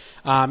that,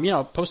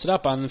 post it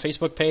up on the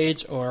Facebook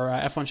page or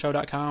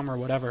f1show.com or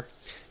whatever.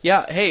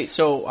 Yeah, hey,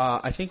 so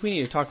I think we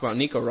need to talk about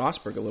Nico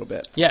Rosberg a little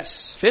bit.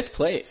 Yes. 5th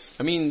place.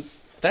 I mean,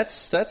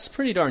 that's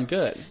pretty darn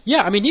good.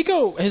 Yeah, I mean,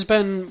 Nico has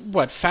been,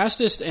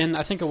 fastest in,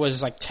 I think it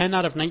was like 10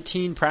 out of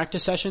 19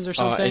 practice sessions or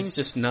something. It's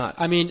just nuts.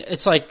 I mean,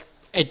 it's like,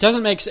 it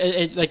doesn't make,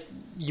 like,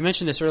 you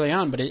mentioned this early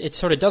on, but it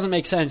sort of doesn't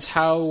make sense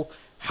how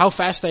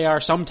fast they are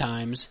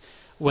sometimes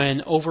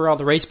when overall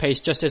the race pace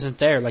just isn't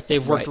there. Like,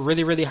 they've worked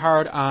really, really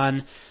hard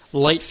on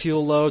light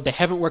fuel load. They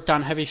haven't worked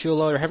on heavy fuel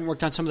load, or haven't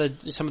worked on some of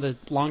the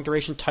long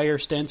duration tire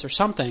stints or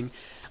something.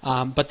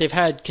 But they've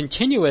had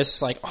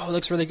continuous, like, it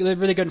looks really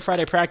good in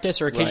Friday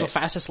practice, or occasional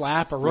fastest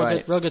lap, or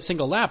real good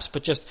single laps,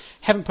 but just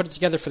haven't put it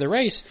together for the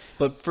race.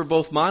 But for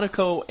both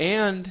Monaco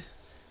and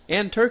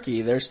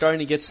Turkey, they're starting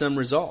to get some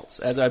results.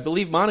 As I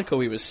believe Monaco,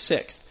 he was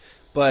 6th.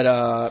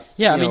 But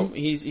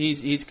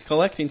he's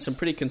collecting some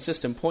pretty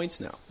consistent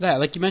points now. Yeah,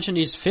 like you mentioned,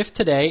 he's 5th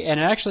today,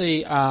 and it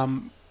actually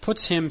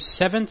puts him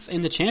 7th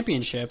in the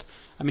championship.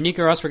 I mean,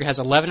 Nico Rosberg has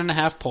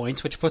 11.5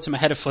 points, which puts him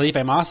ahead of Felipe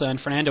Massa and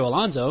Fernando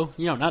Alonso.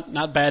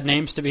 Not bad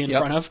names to be in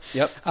front of.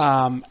 Yep.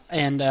 And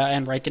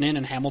Raikkonen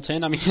and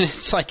Hamilton. I mean,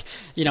 it's like,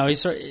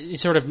 he's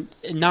sort of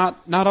not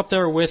up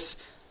there with.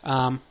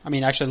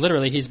 Actually,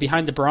 literally, he's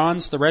behind the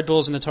Brons, the Red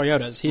Bulls, and the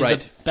Toyotas. He's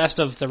the best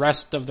of the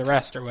rest,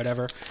 or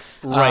whatever.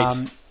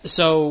 Right.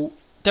 So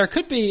there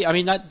could be. I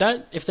mean,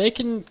 that if they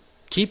can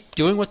keep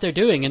doing what they're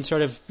doing and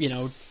sort of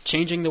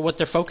changing what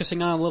they're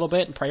focusing on a little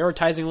bit and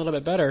prioritizing a little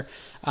bit better.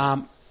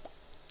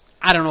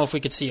 I don't know if we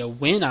could see a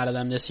win out of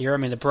them this year. I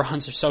mean, the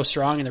Brons are so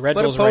strong, and the Red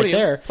Bulls are right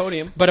there.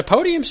 But a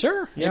podium,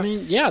 sure. Yeah. I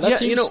mean,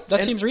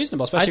 that seems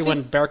reasonable, especially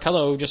when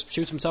Barrichello just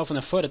shoots himself in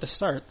the foot at the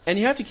start. And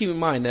you have to keep in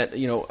mind that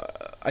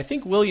I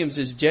think Williams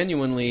is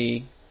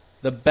genuinely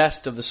the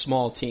best of the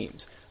small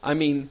teams. I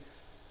mean,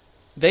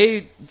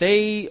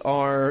 they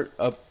are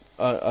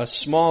a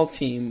small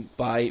team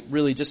by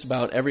really just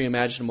about every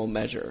imaginable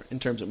measure in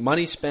terms of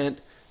money spent,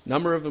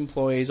 number of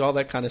employees, all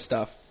that kind of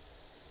stuff.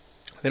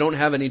 They don't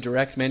have any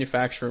direct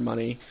manufacturer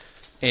money,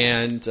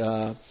 and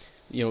they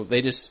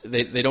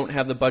don't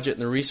have the budget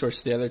and the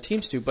resources the other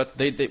teams do. But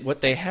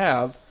what they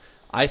have,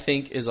 I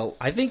think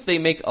they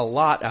make a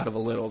lot out of a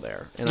little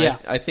there, and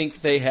I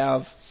think they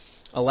have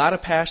a lot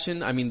of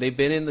passion. I mean, they've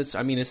been in this.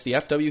 I mean, it's the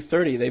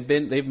FW30.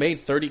 They've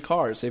made 30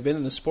 cars. They've been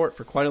in the sport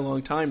for quite a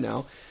long time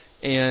now,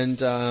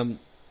 and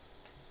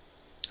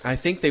I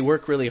think they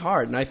work really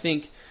hard. And I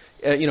think.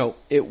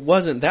 It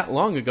wasn't that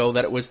long ago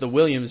that it was the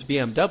Williams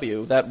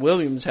BMW. That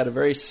Williams had a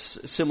very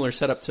similar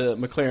setup to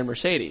McLaren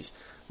Mercedes,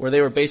 where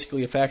they were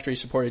basically a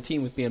factory-supported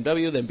team with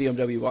BMW. Then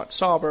BMW bought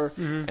Sauber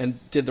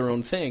and did their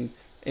own thing.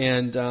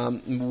 And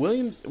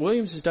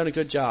Williams has done a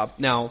good job.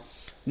 Now,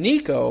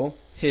 Nico,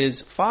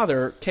 his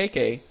father,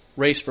 Keke,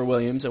 raced for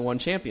Williams and won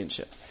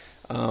championship.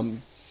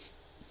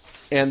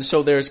 And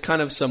so there's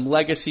kind of some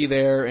legacy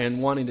there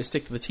and wanting to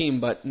stick to the team,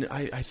 but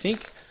I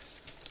think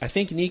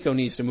Nico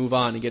needs to move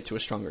on and get to a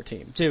stronger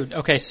team. Dude,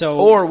 okay, so...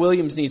 Or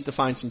Williams needs to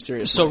find some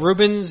serious So money.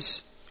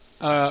 Rubens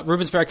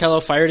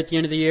Barrichello fired at the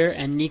end of the year,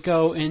 and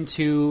Nico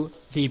into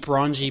the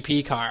Braun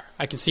GP car.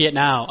 I can see it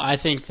now. I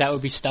think that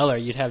would be stellar.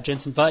 You'd have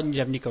Jenson Button, you'd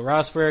have Nico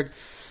Rosberg.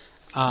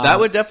 That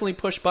would definitely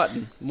push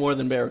Button more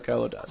than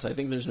Barrichello does. I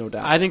think there's no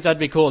doubt. I think that'd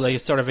be cool. Like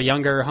sort of a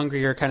younger,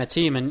 hungrier kind of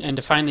team, and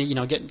to finally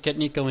get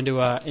Nico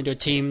into a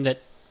team that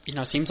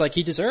seems like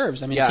he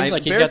deserves. I mean, it seems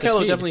like he's got the speed.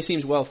 Barrichello definitely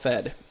seems well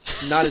fed,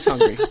 not as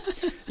hungry.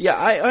 Yeah,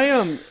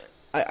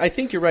 I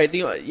think you're right.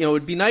 It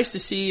would be nice to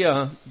see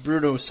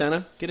Bruno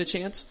Senna get a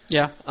chance.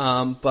 Yeah.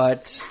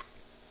 But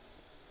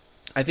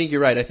I think you're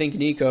right. I think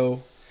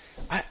Nico.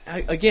 I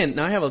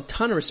have a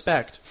ton of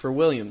respect for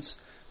Williams.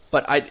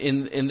 But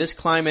in this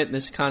climate, in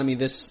this economy,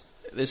 this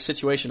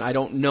situation, I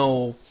don't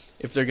know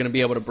if they're going to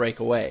be able to break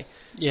away.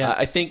 Yeah.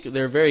 I think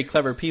they're very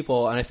clever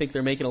people, and I think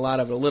they're making a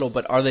lot of it a little,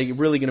 but are they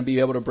really going to be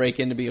able to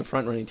break in to be a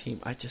front-running team?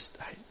 I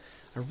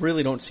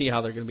really don't see how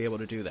they're going to be able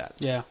to do that.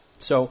 Yeah.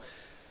 So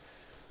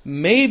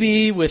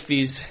maybe with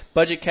these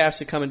budget caps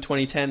that come in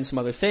 2010 and some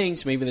other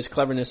things, maybe this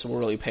cleverness will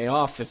really pay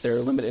off if they're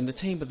limited in the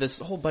team, but this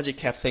whole budget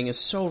cap thing is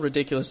so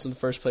ridiculous in the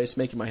first place,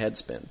 making my head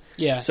spin.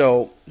 Yeah.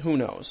 So who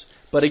knows?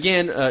 But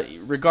again,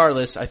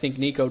 regardless, I think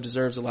Nico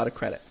deserves a lot of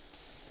credit.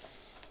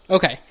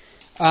 Okay.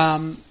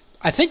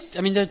 I think,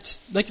 that's,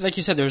 like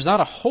you said, there's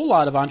not a whole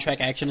lot of on-track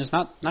action. It's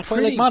not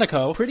quite like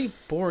Monaco. Pretty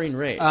boring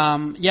race.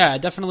 Yeah,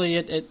 definitely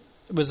it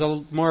was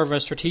more of a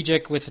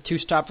strategic with a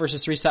 2-stop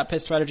versus 3-stop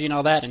pit strategy and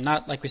all that, and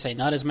not, like we say,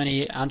 not as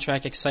many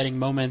on-track exciting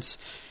moments.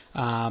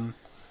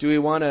 Do we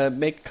want to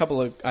make a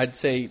couple of, I'd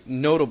say,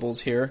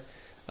 notables here?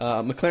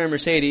 McLaren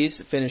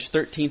Mercedes finished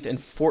 13th and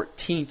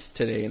 14th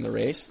today in the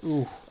race.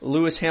 Ooh.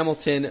 Lewis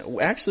Hamilton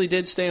actually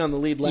did stay on the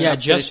lead lap. Yeah,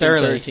 just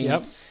barely. 13th,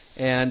 yep.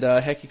 And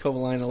Heikki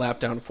Kovalainen a lap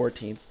down to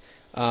 14th.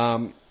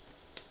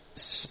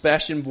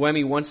 Sebastian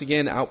Buemi once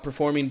again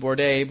outperforming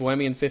Bourdais.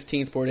 Buemi in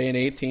 15th, Bourdais in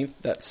 18th.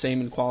 That's same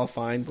in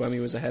qualifying.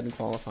 Buemi was ahead in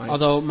qualifying.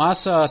 Although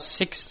Massa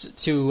 6th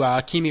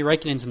to Kimi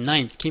Räikkönen's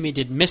 9th. Kimi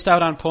missed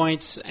out on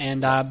points,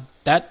 and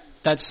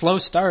that slow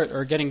start,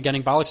 or getting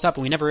bollocksed up,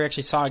 and we never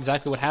actually saw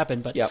exactly what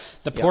happened, but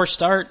the poor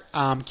start,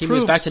 Kimi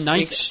was back to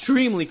 9th.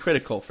 Extremely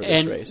critical for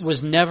this race. And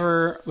was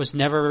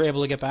never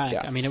able to get back.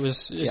 Yeah. I mean, it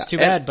was too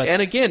bad, but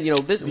and again,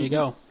 there you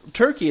go.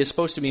 Turkey is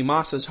supposed to be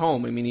Massa's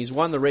home. I mean, he's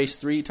won the race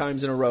 3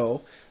 times in a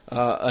row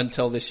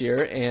until this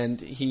year, and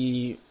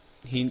he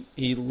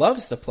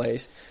loves the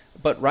place.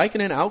 But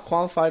Raikkonen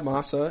out-qualified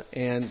Massa,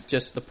 and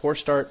just the poor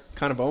start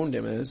kind of owned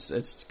him.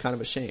 It's kind of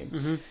a shame.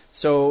 Mm-hmm.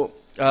 So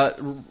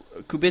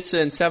Kubica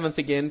in 7th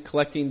again,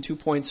 collecting 2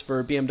 points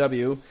for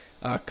BMW.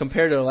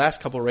 Compared to the last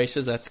couple of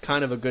races, that's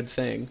kind of a good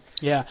thing.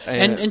 Yeah,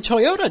 and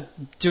Toyota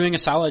doing a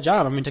solid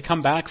job. I mean, to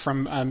come back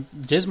from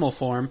dismal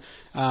form,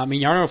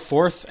 Yarno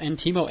 4th and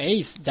Timo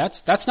 8th,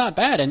 that's not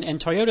bad,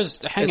 and Toyota's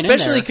hanging in there.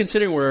 Especially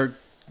considering where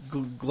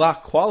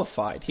Glock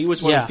qualified. He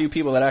was one of the few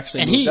people that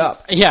actually moved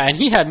up. Yeah, and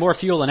he had more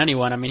fuel than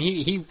anyone. I mean,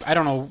 he I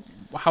don't know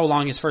how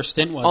long his first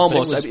stint was.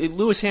 Almost.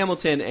 Lewis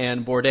Hamilton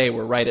and Bourdais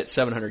were right at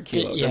 700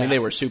 kilos. Yeah. I mean, they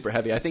were super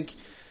heavy. I think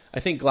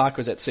Glock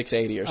was at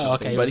 680 or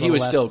something, okay, but he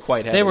was still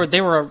quite heavy.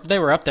 They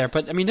were up there.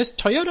 But I mean, this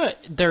Toyota,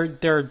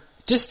 they're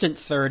distant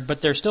third,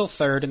 but they're still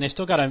third, and they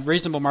still got a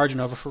reasonable margin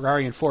over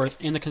Ferrari in 4th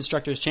in the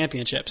Constructors'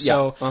 Championship.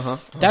 So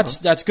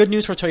that's good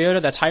news for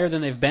Toyota. That's higher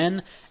than they've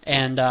been,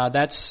 and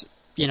that's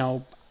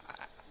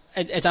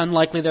it's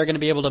unlikely they're going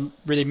to be able to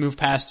really move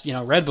past,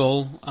 Red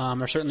Bull,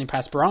 or certainly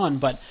past Braun,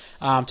 but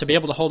to be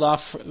able to hold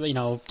off,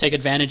 take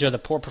advantage of the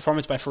poor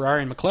performance by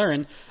Ferrari and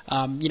McLaren,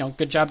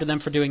 good job to them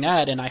for doing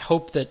that, and I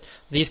hope that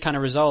these kind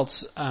of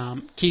results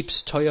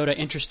keeps Toyota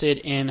interested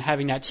in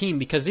having that team,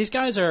 because these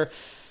guys are,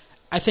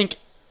 I think,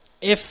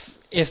 if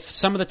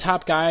some of the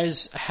top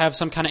guys have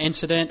some kind of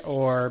incident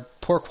or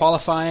poor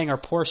qualifying or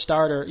poor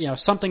start or,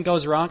 something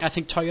goes wrong, I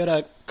think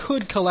Toyota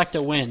could collect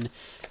a win.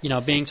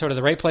 Being sort of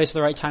the right place at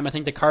the right time. I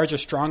think the cars are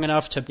strong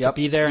enough to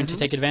be there and to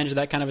take advantage of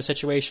that kind of a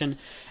situation.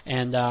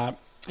 And,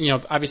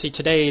 obviously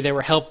today they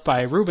were helped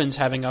by Rubens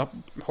having a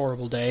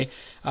horrible day.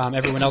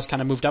 Everyone else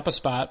kind of moved up a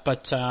spot.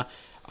 But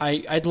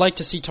I'd like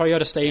to see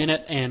Toyota stay in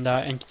it and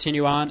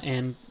continue on.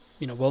 And,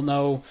 we'll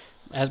know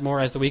as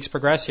the weeks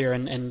progress here.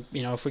 And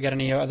if we get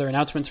any other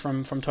announcements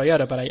from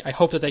Toyota. But I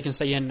hope that they can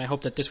stay in, and I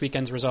hope that this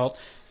weekend's result,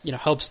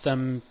 helps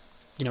them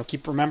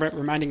keep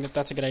reminding that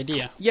that's a good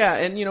idea. Yeah,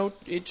 and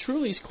it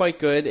truly is quite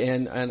good,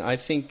 and I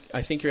think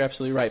you're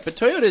absolutely right. But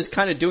Toyota is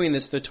kind of doing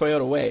this the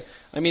Toyota way.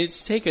 I mean,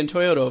 it's taken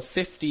Toyota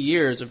 50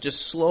 years of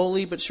just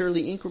slowly but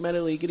surely,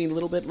 incrementally getting a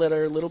little bit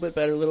better, a little bit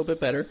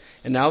better,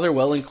 and now they're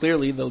well and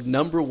clearly the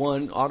number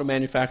 1 auto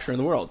manufacturer in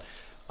the world.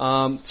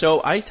 So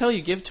I tell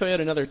you, give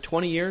Toyota another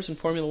 20 years in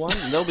Formula One,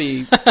 and they'll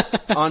be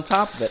on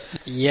top of it.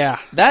 Yeah.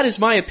 That is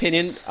my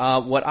opinion.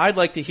 What I'd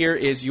like to hear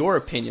is your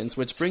opinions,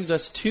 which brings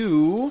us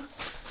to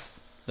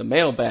the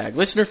mailbag.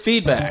 Listener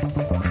feedback.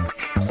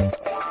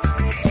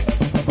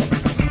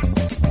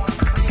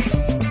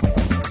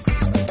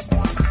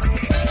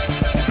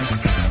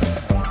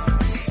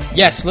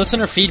 Yes,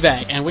 listener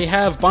feedback, and we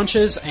have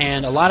bunches,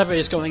 and a lot of it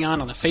is going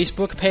on the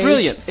Facebook page.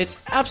 Brilliant. It's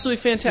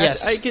absolutely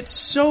fantastic. Yes. I get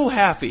so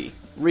happy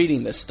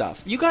reading this stuff.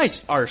 You guys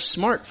are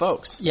smart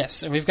folks.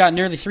 Yes, and we've got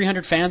nearly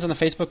 300 fans on the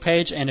Facebook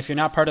page, and if you're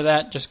not part of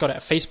that, just go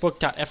to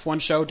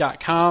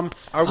facebook.f1show.com.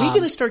 Are we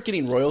going to start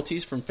getting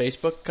royalties from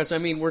Facebook? Because, I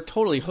mean, we're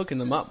totally hooking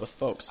them up with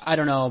folks. I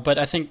don't know, but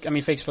I think,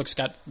 Facebook's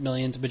got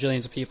millions,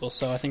 bajillions of people,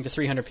 so I think the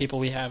 300 people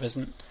we have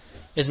isn't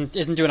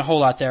doing a whole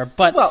lot there.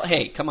 But well,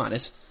 hey, come on,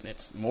 it's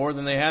more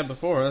than they had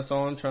before. That's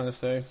all I'm trying to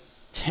say.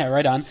 Yeah,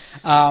 right on.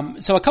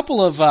 So a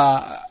couple of,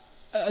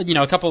 we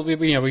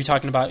were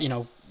talking about,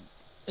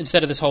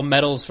 instead of this whole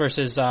medals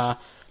versus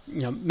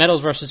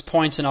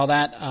points and all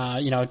that,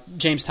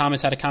 James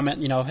Thomas had a comment,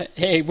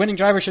 hey, winning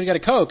drivers should get a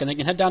Coke, and they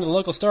can head down to the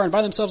local store and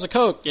buy themselves a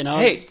Coke,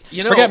 Hey,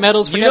 forget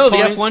medals, forget points.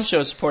 The F1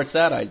 show supports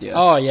that idea.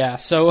 Oh, yeah.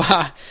 So,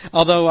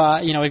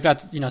 although, we've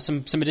got,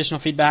 some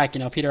additional feedback,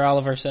 Peter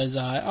Oliver says,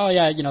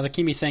 the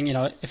Kimi thing,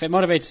 if it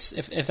motivates,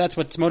 if that's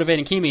what's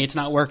motivating Kimi, it's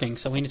not working,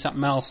 so we need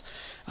something else.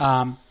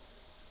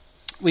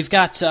 We've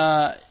got,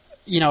 a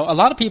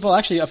lot of people,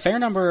 actually a fair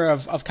number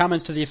of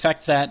comments to the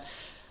effect that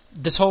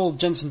this whole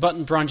Jenson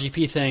Button Braun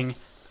GP thing,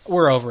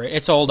 we're over it.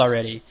 It's old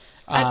already.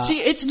 See,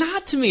 it's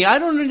not to me. I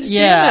don't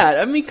understand that.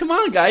 I mean, come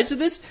on, guys.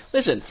 This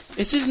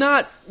is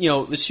not,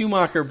 the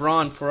Schumacher,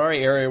 Braun,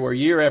 Ferrari area where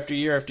year after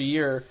year after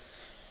year,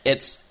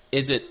 is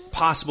it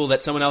possible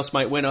that someone else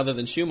might win other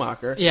than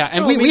Schumacher? Yeah,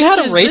 and we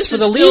had a race for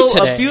the lead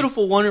today. A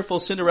beautiful, wonderful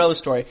Cinderella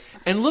story.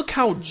 And look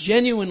how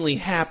genuinely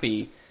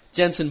happy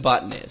Jenson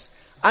Button is.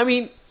 I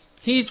mean,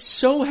 he's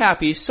so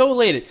happy, so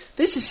elated.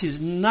 This is his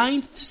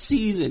 9th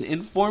season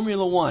in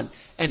Formula One,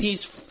 and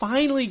he's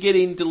finally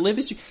getting to live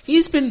his...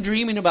 He's been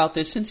dreaming about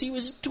this since he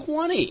was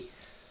 20.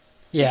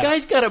 Yeah. The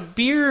guy's got a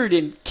beard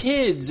and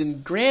kids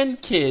and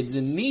grandkids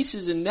and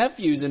nieces and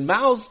nephews and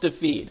mouths to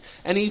feed.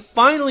 And he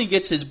finally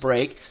gets his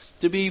break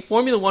to be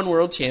Formula One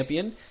world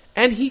champion,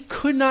 and he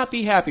could not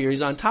be happier.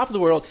 He's on top of the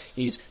world.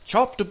 He's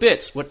chopped to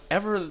bits,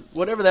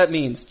 whatever that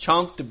means.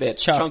 Chonked to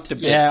bits. Chunked to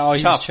bits. Yeah,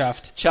 he's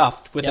chuffed.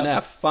 Chuffed with an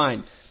F.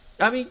 Fine.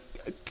 I mean,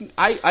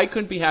 I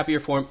couldn't be happier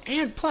for him.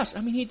 And plus,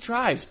 I mean, he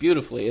drives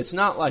beautifully. It's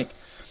not like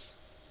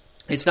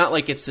it's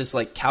this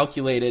like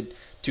calculated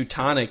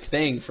Teutonic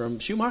thing from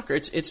Schumacher.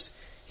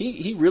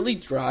 He really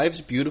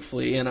drives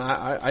beautifully, and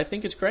I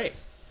think it's great.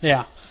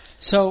 Yeah.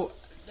 So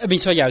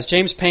as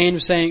James Payne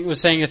was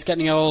saying it's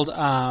getting old.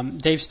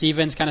 Dave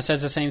Stevens kind of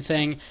says the same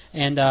thing,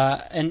 and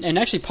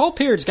actually Paul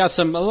Peard's got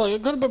a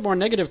little bit more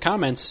negative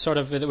comments, sort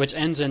of, which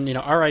ends in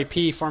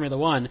R.I.P. Formula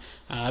One,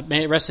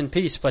 may it rest in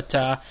peace. But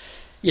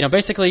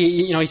basically,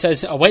 he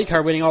says a white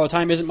car winning all the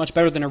time isn't much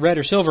better than a red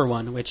or silver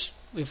one, which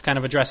we've kind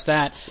of addressed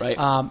that. Right.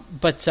 He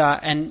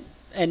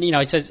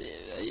says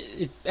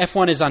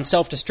F1 is on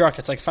self-destruct.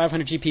 It's like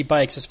 500 GP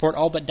bikes. The sport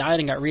all but died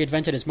and got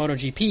reinvented as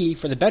MotoGP,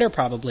 for the better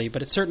probably,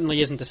 but it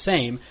certainly isn't the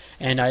same.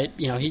 And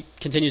he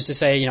continues to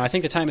say, I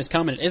think the time has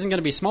come, and it isn't going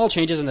to be small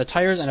changes in the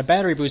tires and a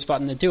battery boost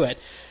button that do it.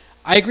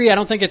 I agree. I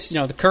don't think it's,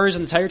 the curves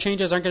and the tire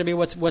changes aren't going to be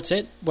what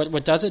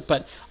does it,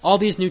 but all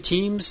these new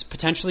teams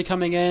potentially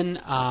coming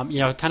in,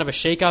 kind of a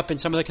shake-up in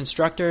some of the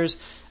constructors.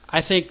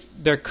 I think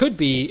there could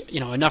be,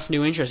 enough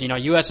new interest.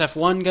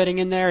 USF1 getting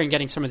in there and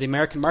getting some of the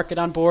American market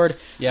on board.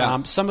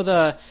 Yeah. Some of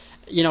the,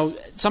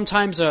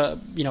 sometimes a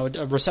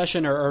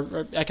recession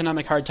or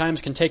economic hard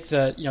times can take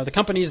the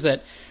companies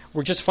that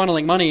were just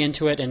funneling money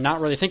into it and not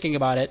really thinking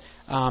about it,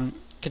 can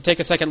take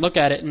a second look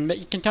at it, and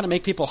it can kind of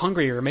make people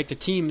hungrier, make the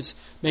teams,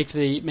 make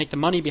the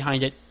money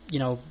behind it.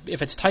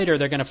 If it's tighter,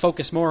 they're going to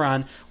focus more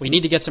on, we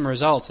need to get some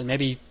results, and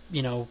maybe, I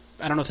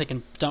don't know if they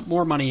can dump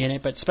more money in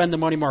it, but spend the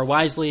money more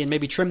wisely and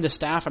maybe trim the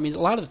staff. I mean, a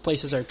lot of the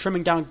places are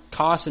trimming down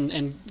costs and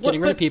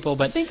getting rid of people,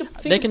 but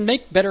they can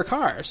make better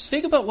cars.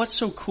 Think about what's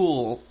so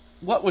cool.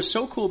 What was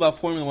so cool about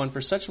Formula One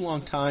for such a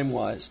long time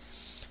was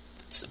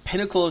it's the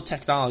pinnacle of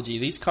technology.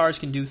 These cars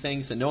can do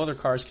things that no other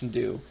cars can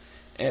do.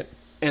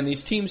 And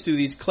these teams do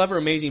these clever,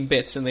 amazing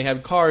bits, and they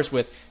have cars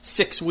with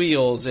 6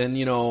 wheels and,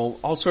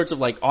 all sorts of,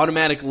 like,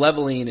 automatic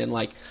leveling and,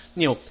 like,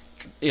 the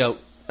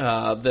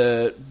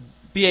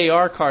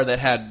BAR car that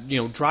had,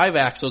 drive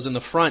axles in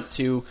the front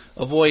to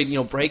avoid,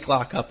 brake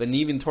lockup and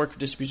even torque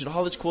distribution,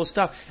 all this cool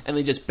stuff. And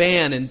they just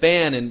ban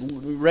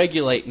and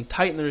regulate and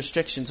tighten the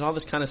restrictions, all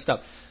this kind of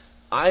stuff.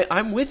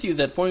 I'm with you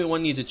that Formula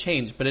One needs a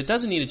change, but it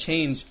doesn't need a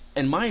change,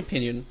 in my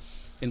opinion,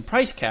 in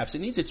price caps.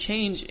 It needs a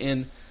change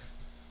in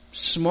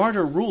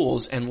smarter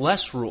rules and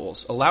less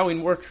rules, allowing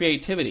more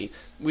creativity.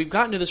 We've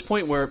gotten to this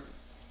point where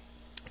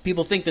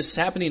people think this is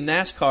happening in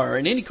NASCAR,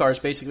 and IndyCar is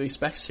basically a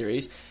spec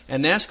series,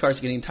 and NASCAR is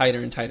getting tighter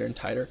and tighter and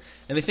tighter.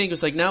 And they think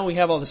it's like, now we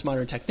have all this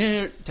modern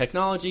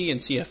technology and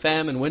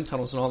CFM and wind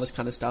tunnels and all this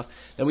kind of stuff,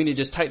 that we need to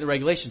just tighten the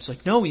regulations. It's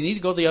like, no, we need to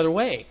go the other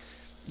way.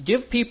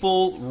 Give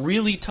people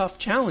really tough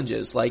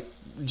challenges, like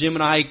Jim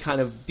and I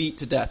kind of beat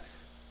to death.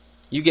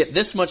 You get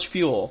this much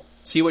fuel,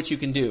 see what you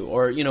can do,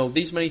 or,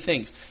 these many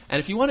things. And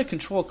if you want to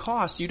control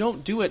costs, you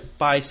don't do it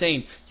by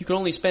saying you can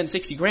only spend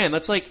 $60,000.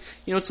 That's like,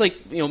 it's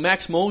like,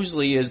 Max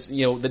Mosley is,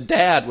 the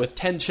dad with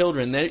 10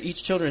 children.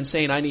 Each children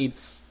saying, I need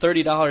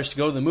 $30 to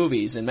go to the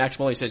movies, and Max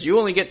Mully says you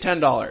only get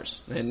 $10,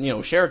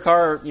 and share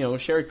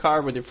a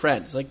car with your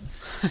friends. Like,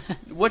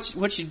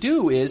 what you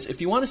do is, if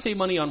you want to save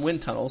money on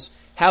wind tunnels,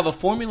 have a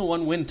Formula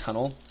One wind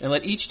tunnel and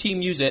let each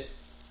team use it,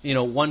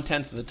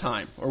 1/10 of the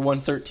time or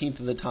 1/13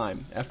 of the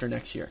time after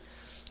next year.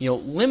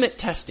 Limit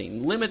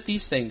testing, limit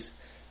these things.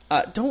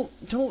 Don't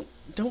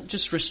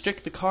just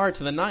restrict the car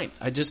to the 9th.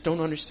 I just don't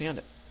understand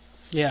it.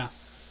 Yeah.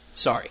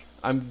 Sorry.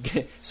 I'm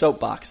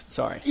soapbox.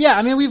 Sorry. Yeah,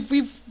 I mean,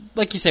 we've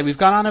like you say, we've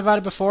gone on about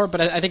it before, but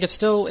I think it's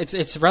still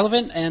it's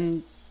relevant,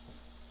 and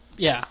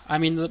yeah, I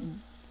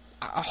mean,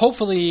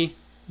 hopefully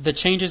the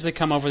changes that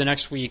come over the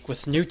next week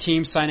with new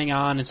teams signing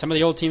on and some of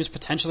the old teams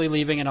potentially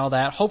leaving and all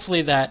that,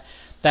 hopefully that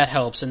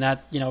helps and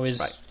that is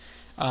right.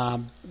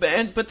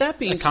 But that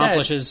being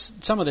accomplishes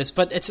some of this.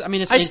 But it's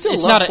still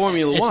love not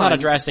Formula One. It's not a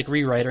drastic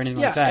rewrite or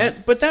anything like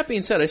that. But that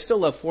being said, I still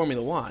love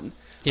Formula One.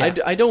 Yeah.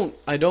 I don't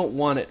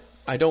want it.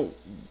 I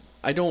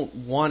don't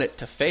want it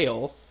to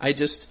fail. I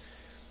just,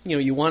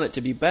 you want it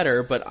to be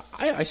better, but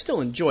I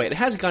still enjoy it. It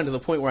hasn't gotten to the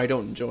point where I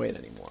don't enjoy it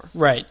anymore.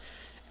 Right.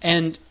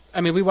 And,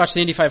 I mean, we watched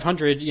the Indy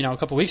 500, a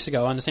couple weeks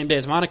ago on the same day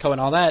as Monaco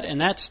and all that, and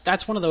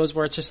that's one of those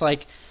where it's just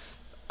like,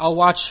 I'll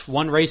watch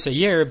one race a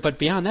year, but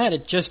beyond that,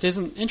 it just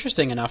isn't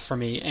interesting enough for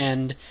me.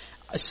 And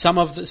some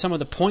of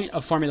the point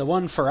of Formula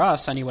One for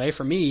us, anyway,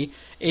 for me,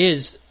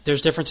 is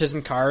there's differences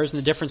in cars and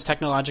the difference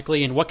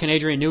technologically, and what can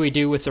Adrian Newey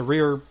do with the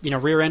rear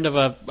end of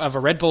a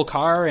Red Bull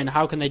car, and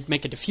how can they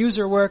make a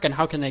diffuser work, and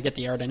how can they get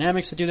the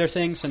aerodynamics to do their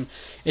things, and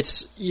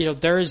it's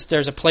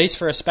there's a place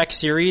for a spec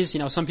series.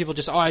 Some people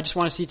just I just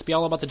want to see it to be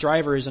all about the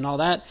drivers and all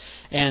that,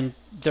 and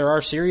there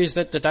are series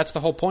that's the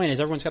whole point is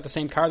everyone's got the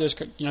same car. There's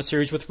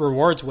series with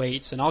rewards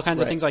weights and all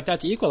kinds of things like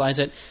that to equalize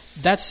it.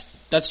 That's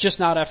just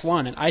not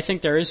F1, and I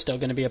think there is still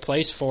going to be a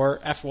place for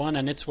F1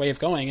 and its way of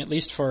going, at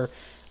least for,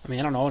 I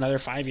don't know, another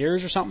 5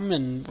 years or something,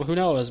 and who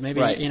knows,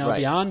 maybe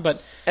beyond. But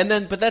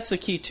that's the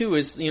key too.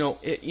 Is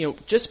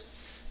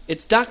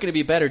it's not going to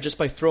be better just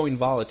by throwing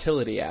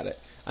volatility at it.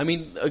 I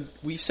mean,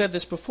 we've said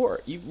this before.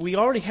 We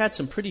already had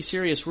some pretty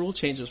serious rule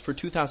changes for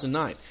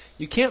 2009.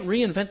 You can't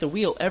reinvent the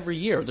wheel every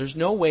year. There's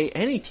no way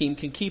any team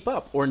can keep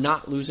up or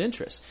not lose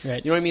interest.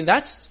 Right. You know what I mean?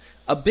 That's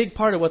a big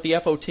part of what the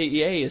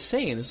FOTA is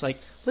saying. It's like,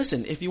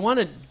 listen, if you want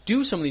to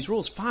do some of these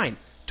rules, fine.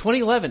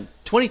 2011,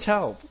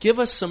 2012, give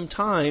us some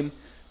time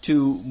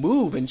to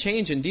move and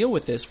change and deal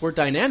with this. We're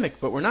dynamic,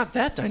 but we're not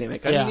that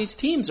dynamic. I mean, these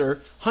teams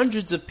are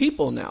hundreds of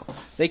people now.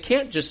 They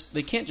can't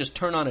just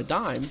turn on a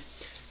dime.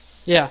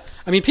 Yeah,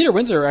 I mean, Peter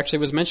Windsor actually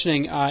was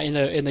mentioning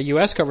in the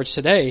U.S. coverage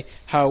today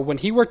how when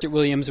he worked at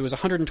Williams it was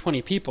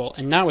 120 people,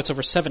 and now it's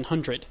over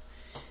 700,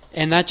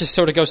 and that just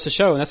sort of goes to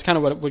show. And that's kind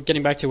of what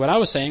getting back to what I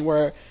was saying,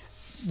 where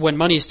when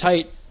money's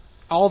tight,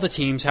 all the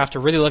teams have to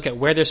really look at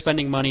where they're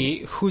spending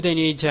money, who they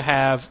need to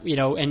have,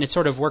 and it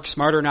sort of work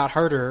smarter, not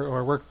harder,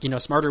 or work,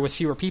 smarter with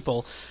fewer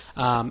people.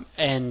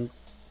 And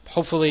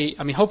hopefully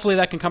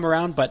that can come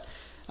around. But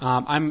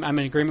I'm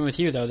in agreement with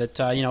you though that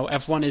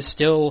F1 is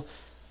still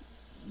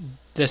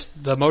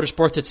the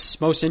motorsport that's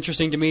most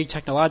interesting to me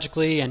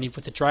technologically and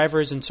with the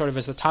drivers and sort of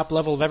as the top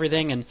level of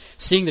everything, and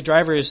seeing the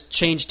drivers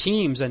change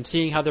teams and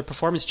seeing how their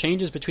performance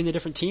changes between the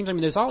different teams. I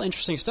mean, there's all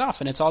interesting stuff,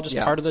 and it's all just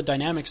part of the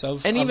dynamics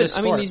of this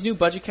sport. These new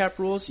budget cap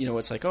rules,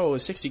 it's like,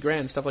 it's $60,000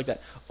 and stuff like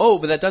that. Oh,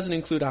 but that doesn't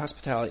include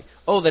hospitality.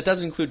 Oh, that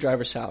doesn't include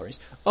driver salaries.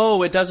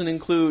 Oh, it doesn't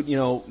include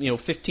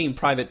 15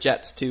 private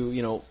jets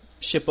to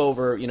ship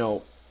over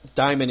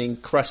diamond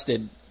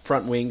encrusted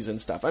front wings and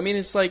stuff. I mean,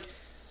 it's like,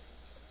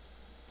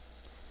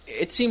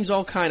 it seems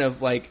all kind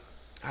of like,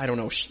 I don't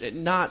know,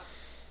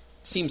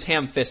 seems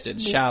ham-fisted,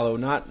 shallow,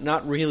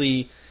 not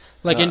really.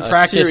 Like in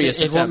practice,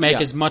 it won't make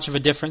as much of a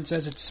difference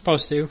as it's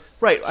supposed to.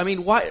 Right. I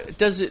mean, why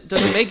does it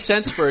make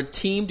sense for a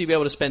team to be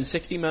able to spend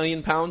 £60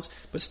 million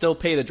but still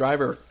pay the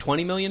driver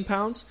 £20 million?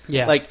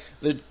 Yeah. Like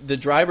the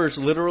driver's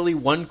literally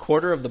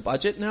 1/4 of the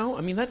budget now.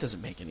 I mean, that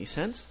doesn't make any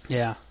sense.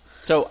 Yeah.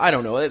 So I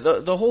don't know.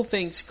 The whole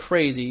thing's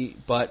crazy,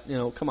 but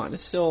come on,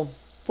 it's still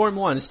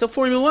Formula One. It's still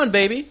Formula One,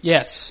 baby.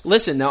 Yes.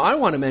 Listen, now I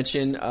want to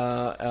mention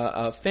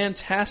a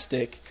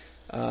fantastic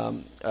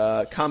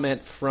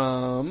comment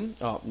from.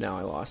 Oh, now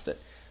I lost it.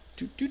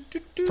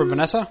 From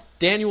Vanessa?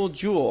 Daniel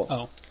Jewell.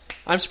 Oh.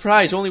 I'm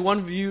surprised. Only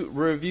one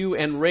review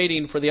and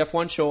rating for the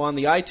F1 show on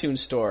the iTunes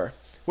store.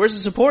 Where's the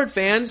support,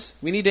 fans?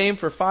 We need to aim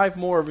for 5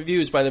 more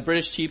reviews by the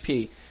British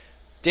GP.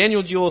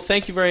 Daniel Jewell,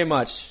 thank you very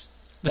much.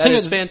 That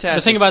is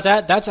fantastic. The thing about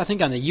that's I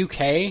think on the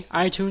UK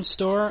iTunes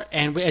store,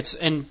 and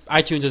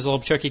iTunes is a little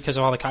tricky because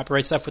of all the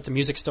copyright stuff with the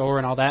music store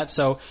and all that.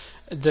 So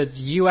the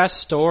US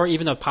store,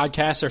 even though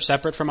podcasts are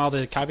separate from all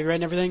the copyright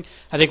and everything,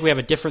 I think we have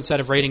a different set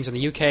of ratings in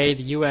the UK,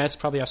 the US,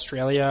 probably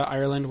Australia,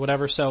 Ireland,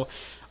 whatever. So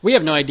we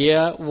have no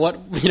idea what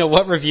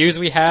reviews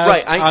we have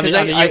on the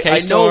UK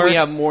store. I know we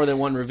have more than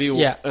one review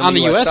on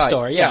the US side.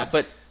 store. Yeah,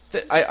 but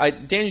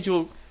Daniel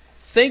Jewell,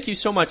 thank you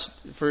so much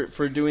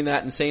for doing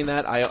that and saying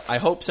that. I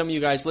hope some of you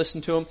guys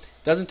listen to him.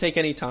 It doesn't take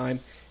any time.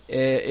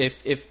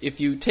 If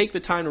you take the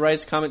time to write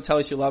us a comment, tell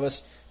us you love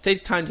us. Take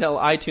the time to tell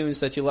iTunes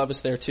that you love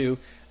us there too.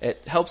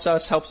 It helps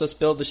us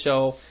build the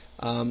show.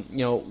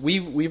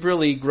 We've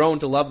really grown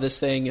to love this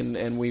thing,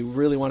 and we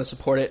really want to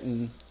support it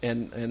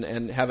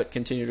and have it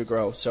continue to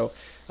grow. So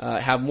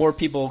have more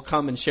people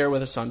come and share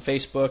with us on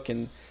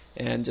Facebook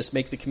and just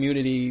make the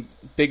community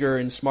bigger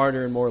and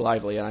smarter and more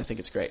lively, and I think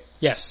it's great.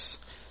 Yes.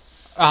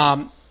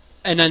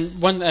 And then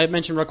one I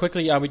mentioned real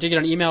quickly, we did get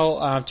an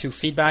email to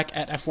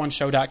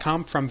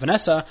feedback@f1show.com from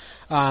Vanessa,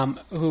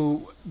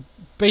 who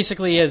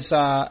basically is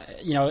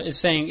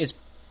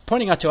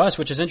pointing out to us,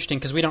 which is interesting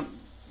because we don't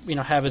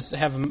have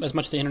as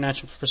much the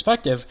international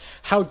perspective,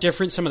 how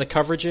different some of the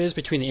coverage is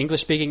between the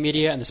English-speaking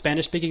media and the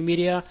Spanish-speaking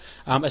media,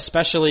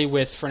 especially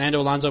with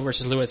Fernando Alonso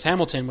versus Lewis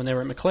Hamilton when they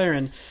were at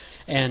McLaren,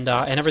 and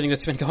everything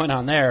that's been going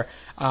on there,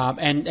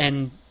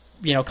 and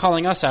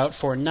calling us out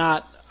for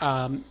not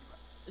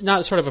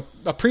sort of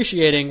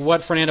appreciating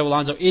what Fernando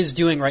Alonso is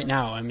doing right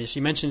now. I mean, she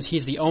mentions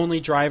he's the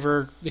only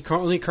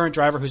only current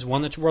driver who's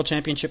won the World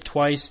Championship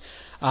twice.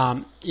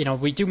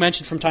 We do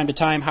mention from time to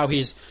time how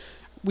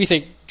we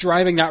think,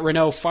 driving that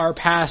Renault far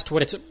past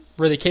what it's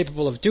really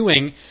capable of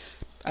doing.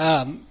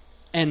 Rob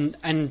and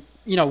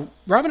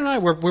I,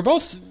 we're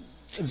both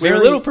we're a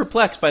little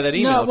perplexed by that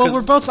email. No, well,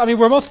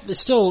 we're both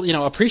still,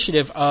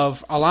 appreciative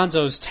of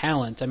Alonso's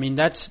talent. I mean,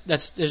 that's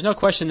there's no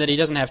question that he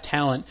doesn't have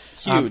talent.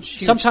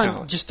 Huge sometimes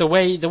talent. Just the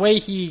way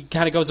he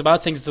kind of goes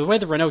about things, the way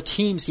the Renault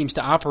team seems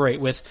to operate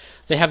with,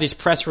 they have these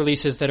press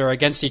releases that are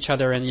against each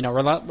other, and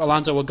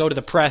Alonso will go to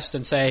the press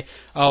and say,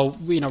 "Oh,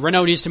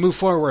 Renault needs to move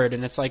forward,"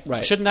 and it's like,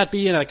 right. Shouldn't that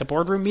be in like a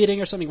boardroom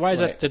meeting or something? Why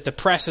is it that the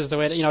press is the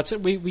way?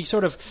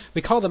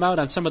 We call them out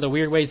on some of the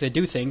weird ways they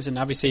do things, and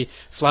obviously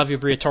Flavio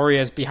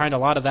Briatore is behind a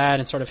lot of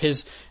that, and sort of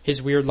his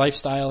weird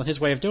lifestyle and his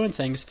way of doing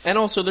things. And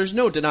also, there's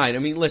no denying. I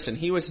mean, listen,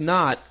 he was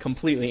not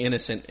completely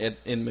innocent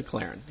in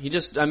McLaren. He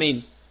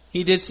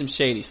did some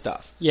shady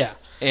stuff. Yeah,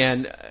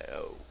 and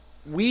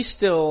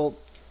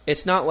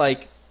it's not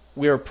like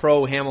we're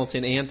pro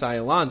Hamilton, anti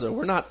Alonso.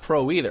 We're not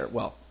pro either.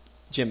 Well,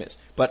 Jim is,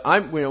 but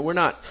we're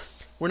not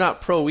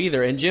pro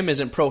either. And Jim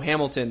isn't pro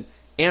Hamilton,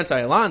 anti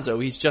Alonso.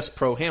 He's just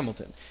pro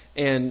Hamilton.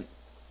 And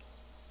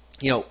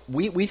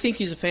we think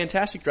he's a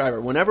fantastic driver.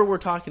 Whenever we're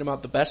talking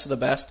about the best of the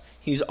best,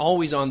 he's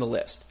always on the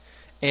list.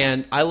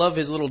 And I love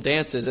his little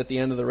dances at the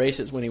end of the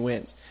races when he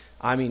wins.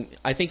 I mean,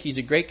 I think he's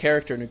a great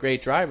character and a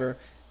great driver.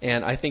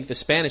 And I think the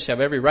Spanish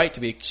have every right to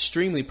be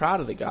extremely proud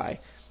of the guy.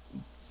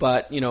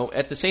 But,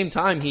 at the same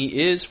time,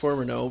 he is for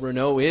Renault.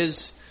 Renault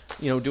is,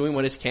 doing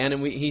what it can,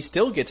 and he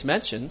still gets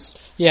mentions.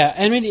 Yeah,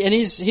 and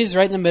he's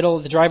right in the middle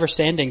of the driver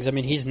standings. I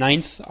mean, he's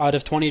 9th out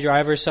of 20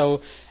 drivers,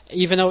 so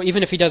even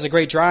if he does a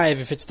great drive,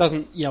 if it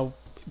doesn't,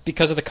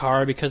 because of the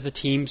car, because of the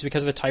teams,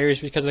 because of the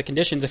tires, because of the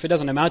conditions, if it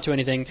doesn't amount to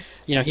anything,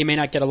 he may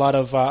not get a lot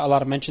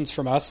of mentions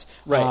from us.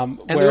 Right. And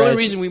the only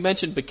reason we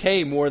mentioned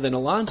Piquet more than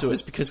Alonso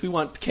is because we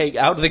want Piquet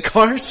out of the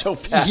car so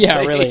badly. Yeah,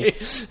 really.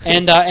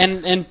 And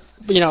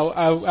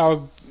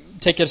I'll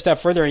take it a step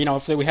further.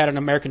 If we had an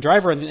American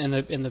driver in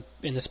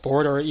the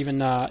sport, or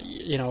even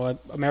an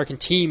American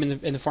team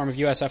in the form of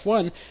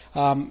USF1,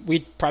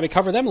 we'd probably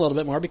cover them a little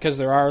bit more because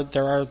they're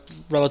our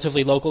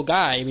relatively local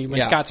guy. I mean,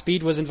 when Scott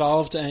Speed was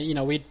involved,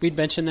 we'd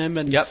mention them,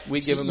 and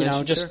we'd give them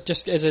mention,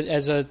 just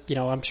as a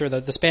I'm sure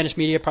the Spanish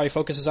media probably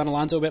focuses on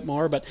Alonso a bit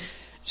more, but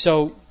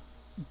so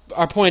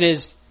our point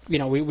is,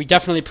 we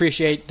definitely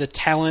appreciate the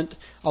talent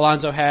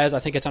Alonso has.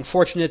 I think it's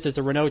unfortunate that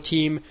the Renault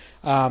team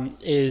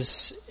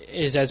is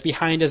as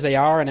behind as they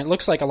are, and it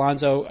looks like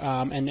Alonso,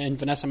 and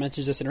Vanessa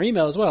mentions this in her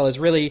email as well, is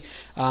really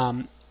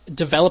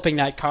developing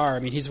that car. I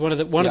mean, he's one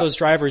of those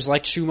drivers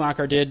like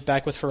Schumacher did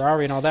back with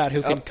Ferrari and all that,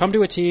 who can come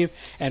to a team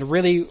and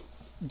really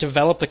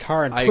develop the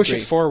car and push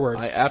it forward.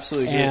 I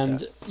absolutely agree with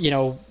that.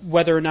 And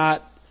whether or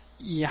not,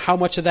 how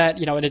much of that,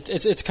 and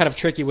it's kind of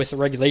tricky with the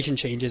regulation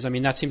changes. I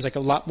mean, that seems like a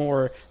lot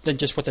more than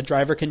just what the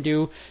driver can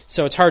do.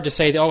 So it's hard to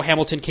say,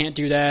 Hamilton can't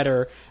do that,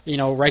 or,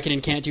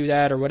 Raikkonen can't do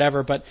that, or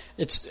whatever. But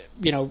it's,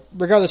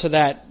 regardless of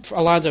that,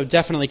 Alonso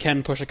definitely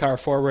can push a car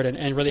forward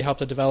and really help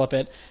to develop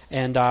it.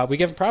 And we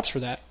give him props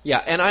for that. Yeah,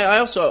 and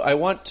I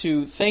want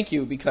to thank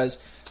you because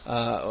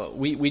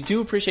we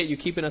do appreciate you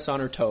keeping us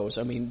on our toes.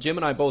 I mean, Jim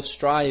and I both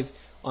strive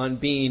on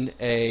being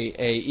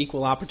a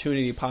equal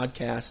opportunity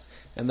podcast.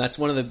 And that's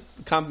one of the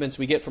compliments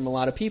we get from a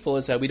lot of people,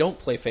 is that we don't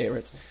play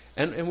favorites.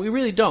 And we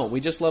really don't. We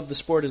just love the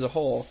sport as a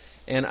whole.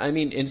 And, I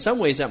mean, in some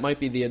ways that might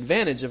be the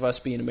advantage of us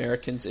being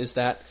Americans, is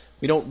that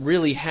we don't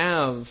really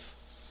have...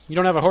 You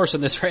don't have a horse in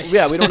this race.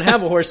 Yeah, we don't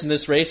have a horse in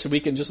this race, so we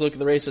can just look at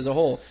the race as a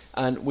whole.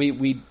 And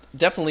we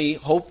definitely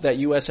hope that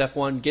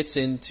USF1 gets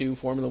into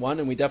Formula One,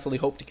 and we definitely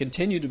hope to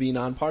continue to be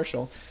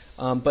non-partial.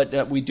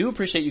 But we do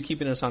appreciate you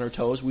keeping us on our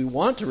toes. We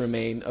want to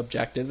remain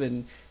objective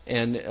and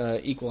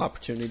equal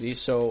opportunity.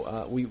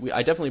 So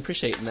I definitely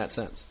appreciate it in that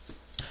sense.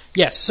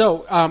 Yes,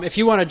 so if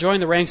you want to join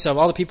the ranks of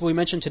all the people we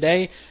mentioned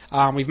today,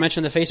 we've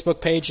mentioned the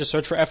Facebook page. Just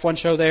search for F1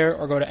 Show there,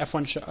 or go to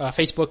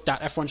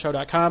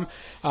facebook.f1show.com.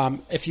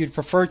 If you'd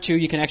prefer to,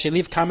 you can actually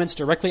leave comments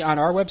directly on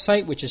our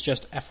website, which is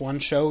just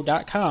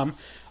f1show.com,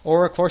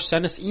 or, of course,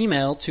 send us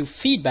email to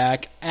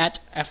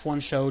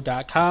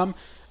feedback@f1show.com.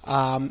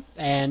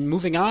 And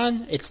moving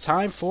on, it's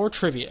time for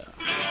trivia.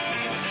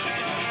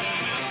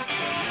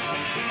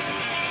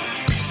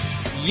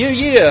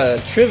 Yeah,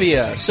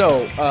 trivia.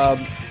 So,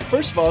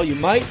 first of all, you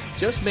might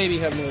just maybe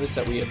have noticed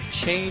that we have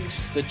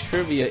changed the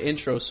trivia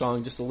intro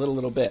song just a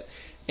little bit.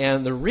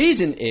 And the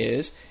reason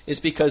is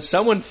because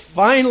someone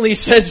finally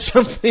said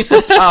something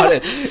about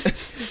it.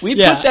 We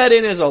put that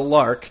in as a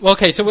lark. Well,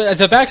 okay, so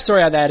the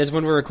backstory on that is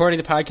when we're recording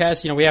the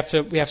podcast, we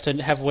have to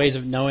have ways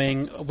of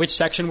knowing which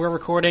section we're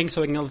recording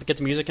so we can get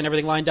the music and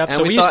everything lined up. And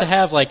so we used to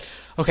have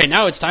okay,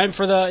 now it's time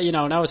for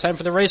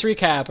the race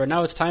recap, or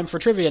now it's time for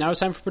trivia, now it's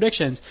time for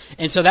predictions.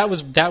 And so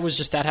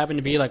that happened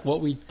to be like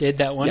what we did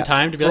that one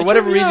time to be for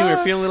whatever reason we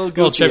were feeling a little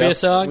goofy. Trivia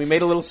song. We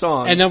made a little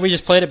song. And then we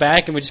just played it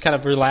back and we just kind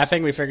of were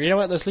laughing. We figured,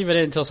 let's leave it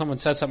in until someone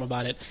says something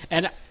about it.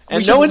 And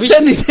no one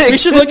said anything. We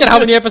should look at how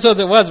many episodes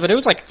it was, but it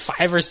was like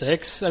 5 or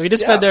 6. I mean,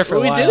 it's been there for a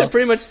while. We did it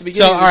pretty much at the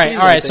beginning of the season.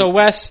 All right. So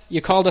Wes,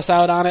 you called us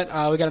out on it.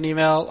 We got an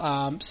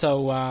email.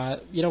 So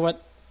you know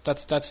what?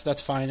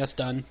 That's fine. That's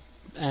done.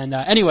 And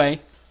anyway,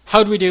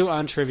 how'd we do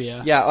on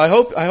trivia? Yeah, I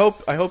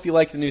hope you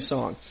like the new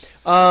song.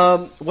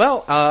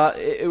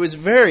 It was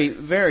very,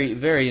 very,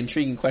 very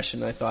intriguing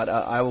question. I thought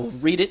I will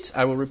read it.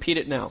 I will repeat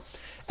it now.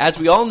 As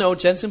we all know,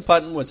 Jenson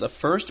Button was the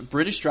first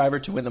British driver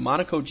to win the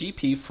Monaco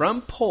GP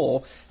from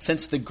pole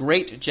since the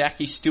great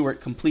Jackie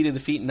Stewart completed the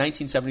feat in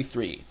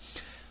 1973.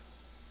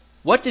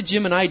 What did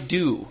Jim and I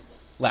do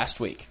last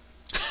week?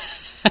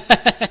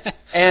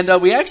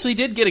 And we actually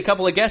did get a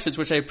couple of guesses,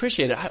 which I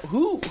appreciated.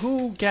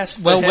 Who guessed?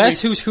 Well,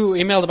 Wes, who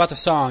emailed about the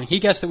song, he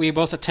guessed that we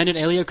both attended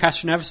Elio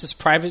Castroneves'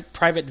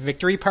 private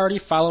victory party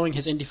following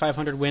his Indy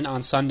 500 win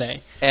on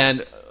Sunday.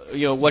 And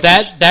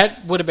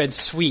that would have been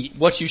sweet.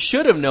 What you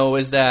should have known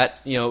is that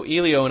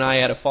Elio and I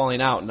had a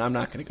falling out, and I'm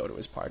not going to go to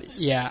his parties.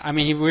 Yeah, I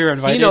mean we were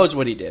invited. He knows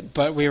what he did,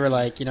 but we were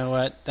like, you know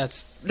what?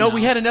 No,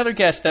 we had another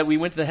guest that we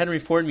went to the Henry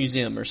Ford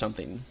Museum or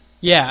something.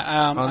 Yeah,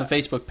 on the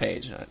Facebook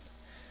page.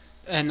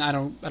 And I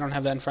don't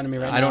have that in front of me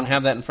right now. I don't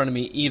have that in front of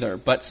me either.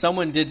 But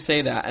someone did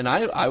say that, and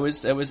I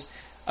was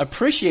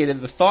appreciated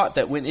the thought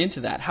that went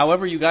into that.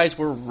 However, you guys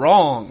were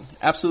wrong,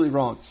 absolutely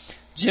wrong.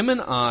 Jim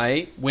and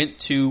I went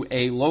to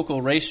a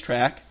local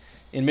racetrack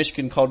in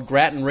Michigan called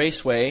Grattan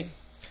Raceway,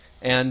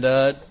 and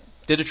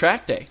did a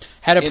track day.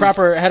 Had a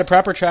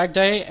proper track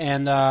day,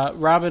 and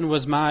Robin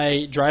was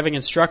my driving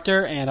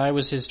instructor, and I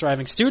was his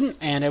driving student,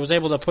 and I was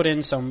able to put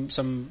in some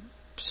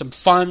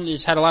fun.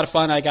 Just had a lot of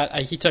fun.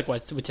 He took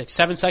we took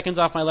 7 seconds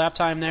off my lap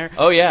time there.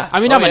 Oh yeah. I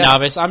mean, I'm a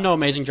novice. I'm no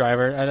amazing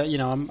driver.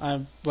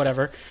 I'm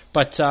whatever.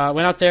 But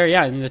went out there,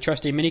 in the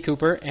trusty Mini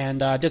Cooper, and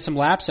did some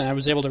laps, and I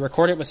was able to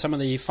record it with some of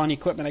the fun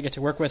equipment I get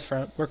to work with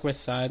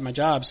at my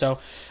job. So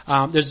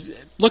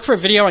look for a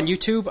video on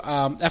YouTube.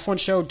 F1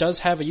 Show does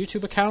have a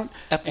YouTube account.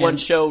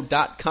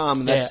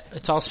 F1show.com. That's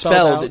it's all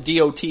spelled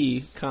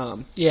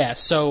DOT.com. Yeah.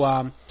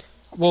 So.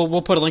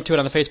 We'll put a link to it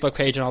on the Facebook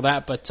page and all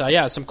that, but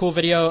some cool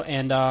video.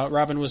 And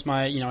Robin was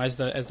my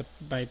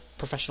my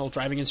professional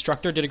driving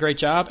instructor, did a great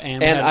job.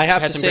 And I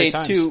have to say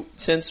too,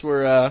 since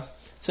we're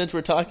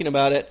talking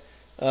about it,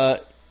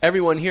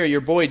 everyone here,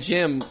 your boy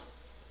Jim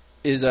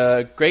is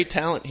a great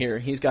talent here.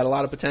 He's got a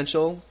lot of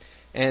potential,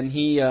 and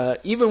he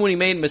even when he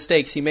made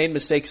mistakes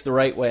the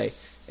right way.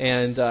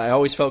 And I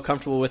always felt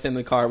comfortable with him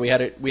in the car. We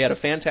had a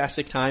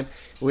fantastic time.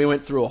 We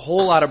went through a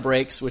whole lot of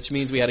breaks, which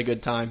means we had a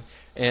good time.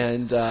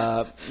 And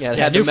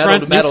had new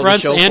fronts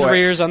and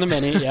rears on the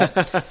Mini.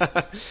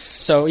 Yeah.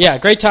 So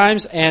great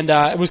times, and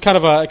it was kind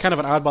of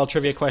an oddball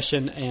trivia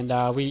question,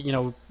 and we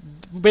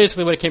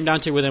basically what it came down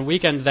to within a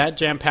weekend that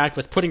jam packed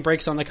with putting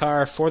brakes on the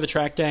car for the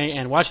track day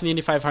and watching the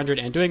Indy 500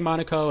 and doing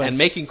Monaco and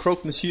making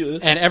croque monsieur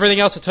and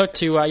everything else it took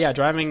to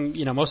driving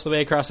most of the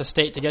way across the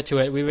state to get to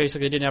it. We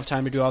basically didn't have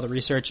time to do all the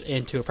research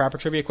into a proper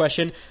trivia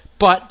question,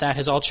 but that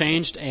has all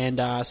changed,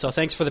 and so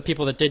thanks for the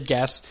people that did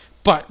guess.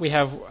 But we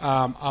have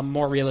a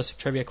more realistic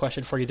trivia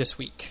question for you this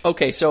week.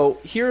 Okay, so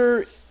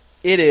here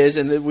it is,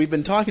 and we've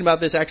been talking about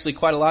this actually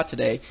quite a lot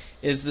today,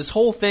 is this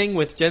whole thing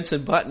with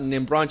Jenson Button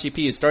in Braun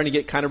GP is starting to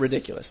get kind of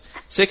ridiculous.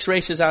 6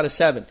 races out of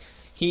 7.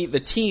 The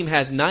team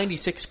has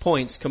 96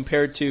 points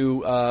compared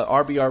to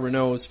RBR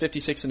Renault's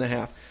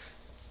 56.5.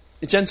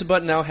 Jenson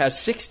Button now has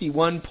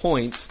 61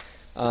 points.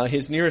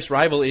 His nearest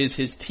rival is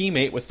his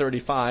teammate with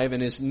 35,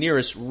 and his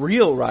nearest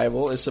real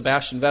rival is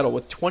Sebastian Vettel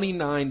with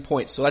 29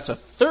 points. So that's a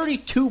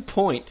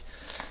 32-point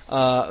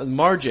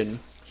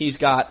margin he's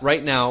got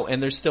right now,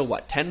 and there's still,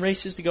 10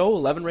 races to go,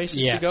 11 races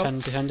to go? Yeah,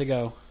 10 to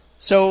go.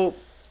 So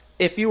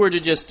if you were to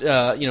just,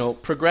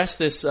 progress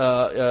this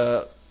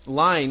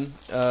line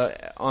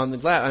on the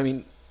glass, I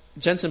mean,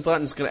 Jenson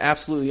Button's going to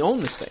absolutely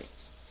own this thing.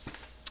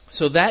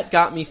 So that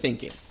got me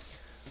thinking.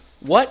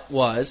 What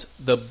was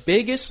the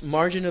biggest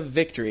margin of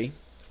victory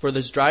for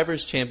this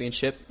Drivers'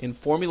 Championship in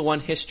Formula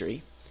One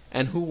history,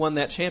 and who won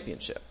that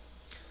championship?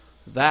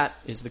 That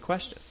is the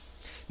question.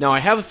 Now, I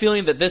have a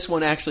feeling that this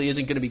one actually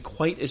isn't going to be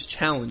quite as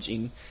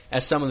challenging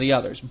as some of the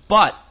others,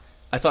 but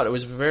I thought it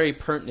was very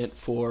pertinent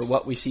for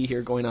what we see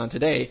here going on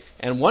today.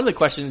 And one of the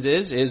questions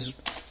is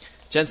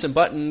Jenson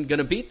Button going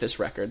to beat this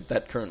record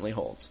that currently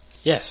holds?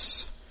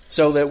 Yes.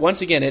 So that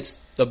once again, it's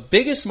the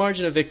biggest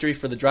margin of victory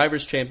for the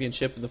Drivers'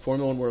 Championship and the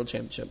Formula One World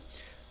Championship.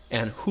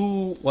 and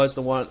who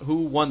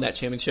won that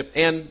championship,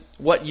 and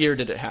what year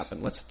did it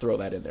happen. Let's throw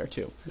that in there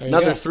too. There you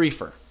Another go.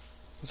 threefer.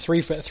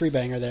 Three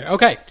banger there.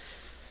 Okay,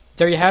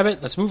 there you have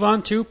it. Let's move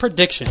on to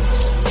predictions.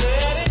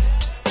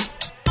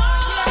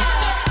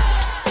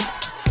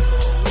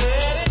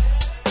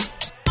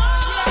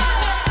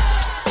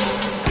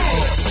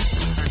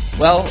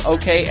 Well,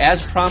 okay,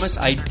 as promised,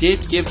 I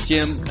did give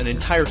Jim an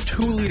entire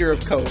 2 liter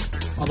of Coke.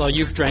 Although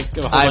you've drank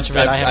a whole bunch of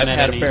it, I haven't I've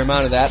had any. a fair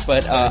amount of that,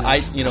 but I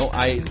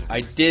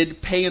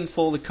did pay in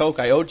full the Coke.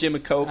 I owe Jim a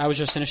Coke. I was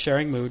just in a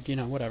sharing mood,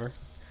 whatever.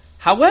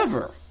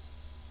 However,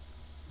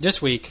 This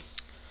week,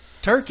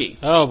 turkey.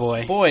 oh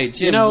boy,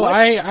 Jim.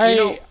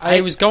 I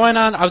was going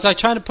on. I was like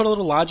trying to put a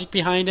little logic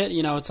behind it.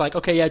 It's like,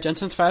 okay, yeah,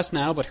 Jensen's fast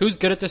now, but who's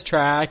good at this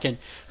track and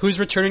who's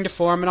returning to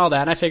form and all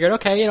that. And I figured,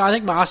 okay, I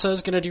think Massa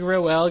is going to do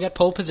real well, get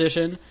pole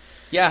position.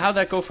 Yeah, how'd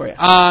that go for you?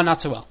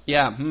 Not so well.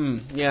 Yeah,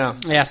 yeah.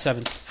 Yeah,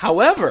 7th.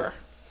 However,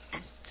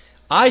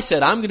 I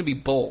said I'm going to be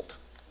bold.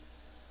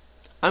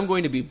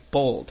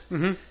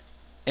 Mm-hmm.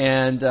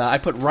 And I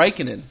put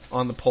Raikkonen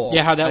on the pole.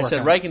 Yeah, how'd that work I said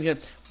out? Raikkonen's going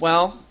to,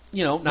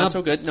 not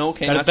so good. No,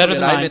 okay, not so better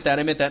good. than I mine.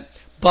 admit that.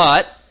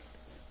 But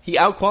he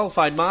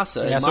outqualified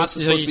Massa. Yeah, and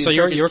Massa's so supposed to be the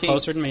you're Turkish king.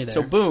 closer than me there.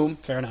 So boom.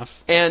 Fair enough.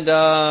 And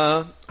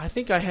I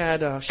think I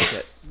had,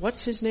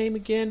 what's his name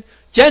again?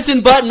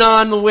 Jensen Button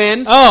on the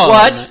win. Oh,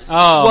 what? Man.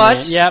 Oh, what?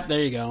 Man. Yep,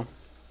 there you go.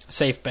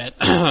 Safe bet.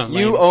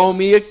 You owe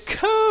me a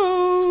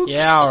Coke.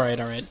 Yeah, all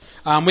right.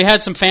 We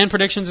had some fan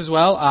predictions as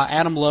well.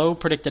 Adam Lowe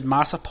predicted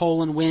Massa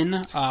pole and win.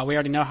 We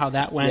already know how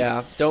that went.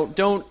 Yeah,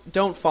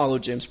 don't follow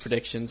Jim's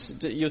predictions.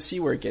 You'll see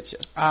where it gets you.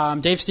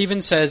 Dave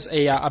Stevens says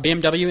a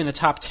BMW in the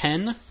top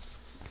 10.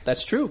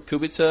 That's true.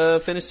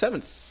 Kubica finished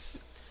 7th.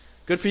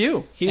 Good for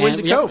you. He wins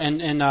a Coke.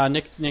 And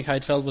Nick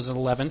Heidfeld was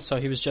 11th, so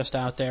he was just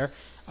out there.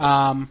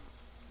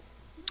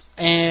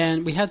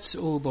 And we had,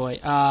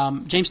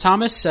 James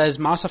Thomas says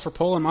Massa for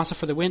pole and Massa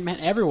for the win. Man,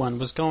 everyone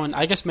was going.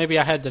 I guess maybe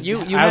I had the. You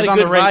I had was a on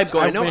good the right, vibe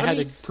going. I had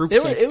a group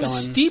it kick was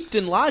going. steeped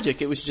in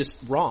logic. It was just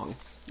wrong.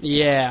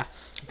 Yeah.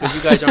 Because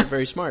you guys aren't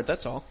very smart.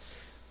 That's all.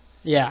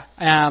 Yeah.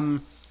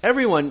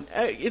 Everyone,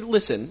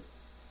 listen.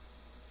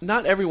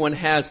 Not everyone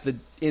has the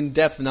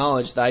in-depth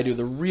knowledge that I do,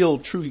 the real,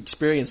 true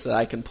experience that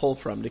I can pull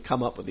from to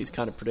come up with these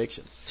kind of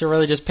predictions. To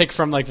really just pick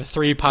from like the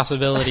 3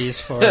 possibilities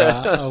for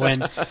a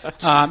win.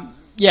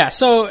 Yeah.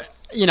 So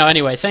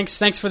anyway, thanks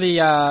for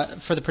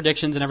the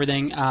predictions and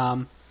everything.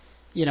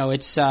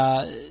 It's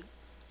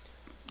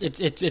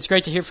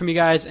great to hear from you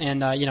guys,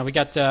 and we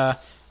got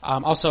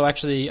also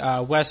actually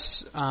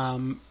Wes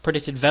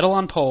predicted Vettel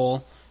on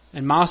pole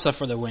and Massa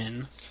for the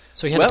win.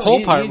 So he had the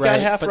pole part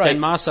right, but then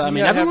Massa.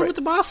 Everyone with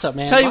the Massa,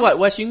 man. Tell you what,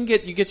 Wes, you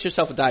get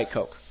yourself a Diet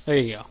Coke. There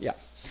you go. Yeah.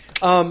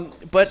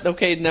 But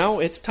okay, now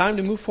it's time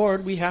to move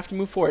forward. We have to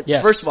move forward.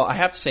 Yes. First of all, I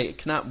have to say, I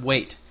cannot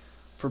wait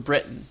for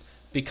Britain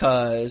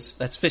because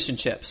that's fish and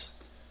chips.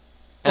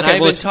 And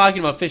I've been talking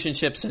about fish and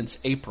chips since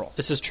April.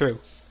 This is true.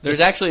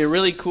 There's actually a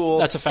really cool.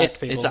 That's a fact,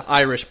 people. It's an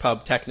Irish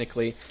pub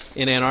technically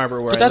in Ann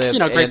Arbor where but that's I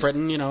live. Great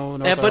Britain,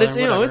 North but it's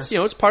Ireland,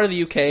 it's part of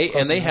the UK, Close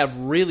and they enough. have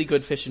really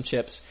good fish and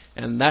chips,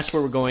 and that's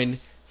where we're going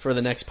for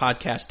the next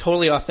podcast.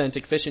 Totally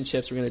authentic fish and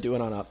chips. We're going to do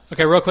it on up.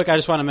 Okay, real quick, I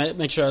just want to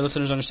make sure our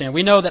listeners understand.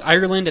 We know that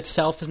Ireland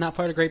itself is not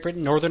part of Great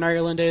Britain. Northern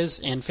Ireland is,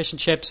 and fish and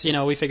chips,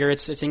 we figure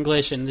it's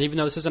English, and even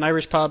though this is an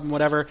Irish pub and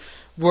whatever,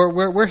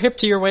 we're hip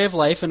to your way of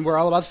life, and we're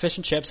all about the fish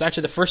and chips.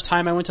 Actually, the first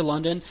time I went to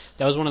London,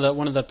 that was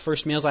one of the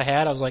first meals I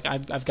had. I was like,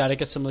 I've got to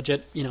get some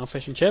legit,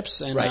 fish and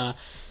chips, and right.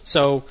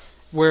 So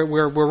we're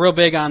real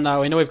big on.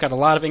 We know we've got a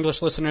lot of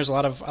English listeners, a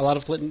lot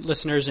of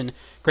listeners in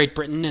Great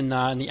Britain and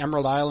in the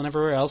Emerald Isle and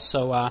everywhere else.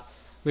 So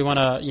we want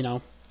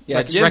to,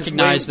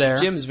 recognize there.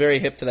 Jim's very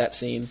hip to that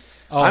scene.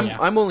 Oh,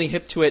 I'm only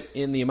hip to it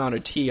in the amount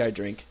of tea I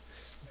drink,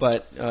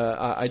 but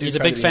I do. He's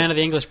a big fan of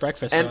the English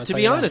breakfast. And to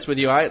be honest with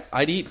you,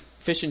 I'd eat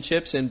fish and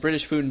chips and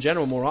British food in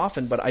general more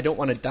often, but I don't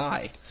want to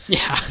die.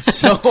 Yeah.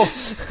 So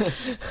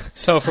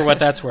for what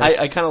that's worth,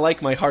 I kind of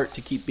like my heart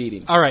to keep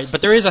beating. All right,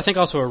 but there is, I think,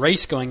 also a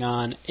race going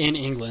on in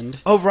England.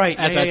 Oh, right.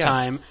 At that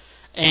time.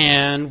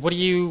 And what do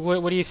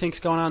you think's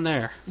going on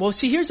there? Well,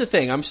 see, here's the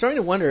thing. I'm starting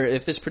to wonder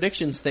if this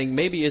predictions thing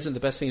maybe isn't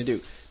the best thing to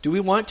do. Do we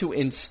want to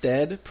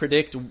instead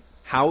predict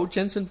how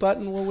Jensen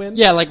Button will win?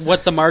 Yeah, like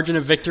what the margin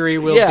of victory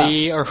will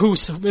be, or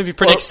maybe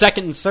predict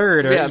second and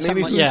third, or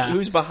maybe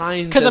who's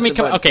behind. Because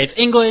it's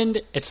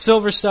England, it's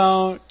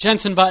Silverstone.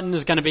 Jensen Button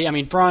is going to be.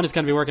 Braun is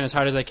going to be working as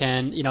hard as they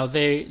can.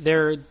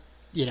 They're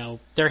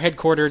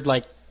headquartered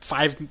like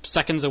 5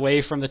 seconds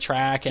away from the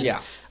track, and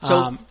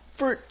So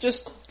for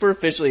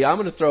officially, I'm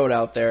going to throw it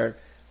out there.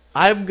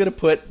 I'm going to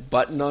put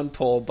Button on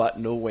pole,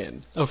 Button will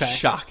win. Okay.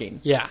 Shocking.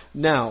 Yeah.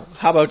 Now,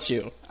 how about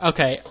you?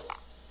 Okay.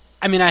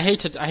 I hate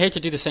to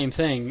do the same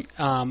thing,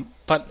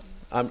 but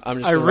I'm just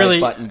going to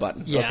write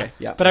Button. Yeah. Okay.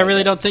 Yeah. But I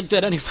really don't think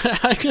that anyone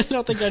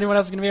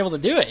else is going to be able to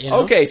do it.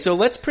 Okay, so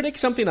let's predict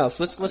something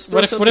else. Let's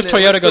what if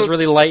Toyota goes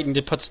really light and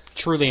puts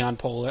Truly on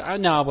pole?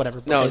 No,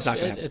 whatever. No, it's not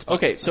going to happen.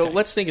 Okay, so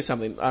let's think of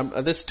something.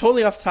 This is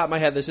totally off the top of my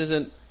head. This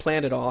isn't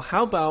planned at all.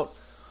 How about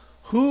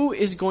who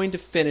is going to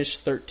finish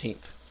 13th?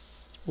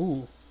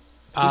 Ooh.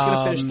 Who's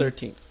going to finish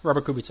 13th?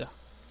 Robert Kubica.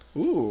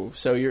 Ooh,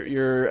 so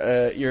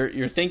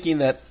you're thinking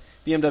that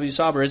BMW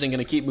Sauber isn't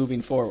going to keep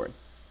moving forward?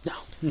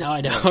 No,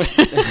 I don't.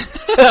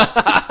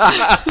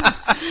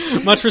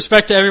 Much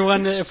respect to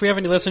everyone. If we have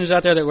any listeners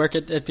out there that work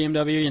at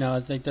BMW,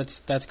 I think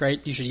that's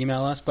great. You should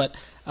email us. But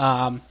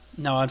no,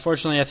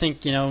 unfortunately, I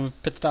think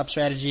pit stop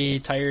strategy,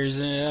 tires,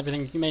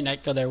 everything may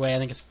not go their way. I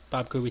think it's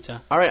Bob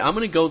Kubica. All right, I'm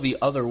going to go the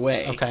other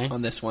way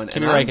on this one,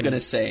 and I'm going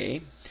to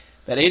say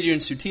that Adrian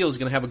Sutil is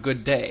going to have a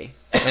good day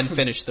and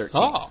finish 13th.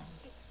 Oh.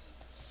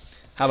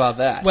 How about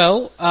that?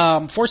 Well,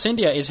 Force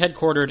India is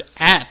headquartered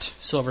at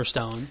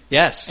Silverstone.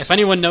 Yes. If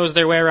anyone knows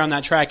their way around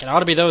that track, it ought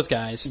to be those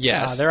guys.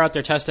 Yes. They're out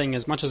there testing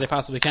as much as they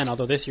possibly can,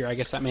 although this year I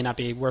guess that may not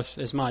be worth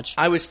as much.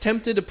 I was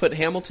tempted to put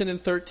Hamilton in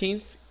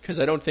 13th because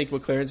I don't think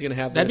McLaren's going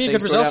to have that'd be a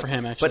good result for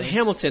him, actually. But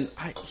Hamilton,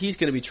 he's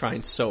going to be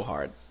trying so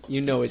hard.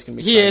 He's going to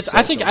be he trying is. so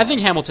I think hard.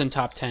 Hamilton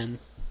top 10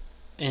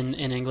 in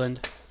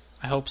England.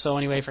 I hope so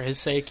anyway, for his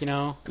sake,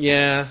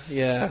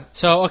 Yeah.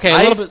 So, okay, a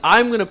little bit.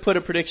 I'm going to put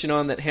a prediction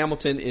on that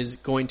Hamilton is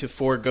going to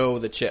forego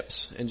the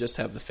chips and just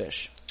have the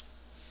fish.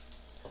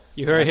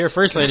 You heard it here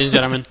first, ladies and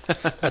gentlemen.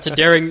 That's a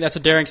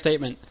daring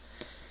statement.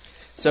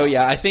 So,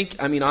 yeah,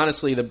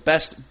 honestly, the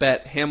best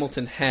bet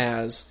Hamilton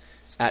has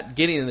at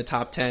getting in the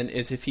top 10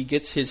 is if he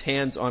gets his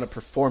hands on a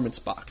performance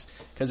box.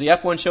 Because the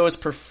F1 show is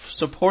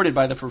supported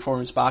by the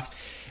performance box.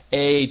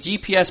 A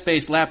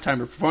GPS-based lap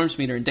timer, performance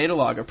meter, and data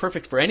log are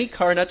perfect for any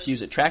car nut to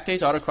use at track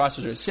days, autocross,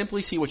 or to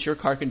simply see what your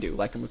car can do,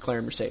 like a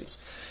McLaren Mercedes.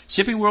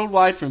 Shipping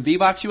worldwide from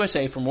VVOX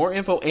USA. For more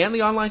info and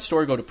the online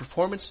store, go to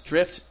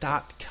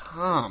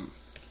performancedrift.com.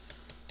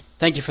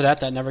 Thank you for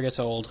that. That never gets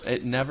old.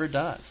 It never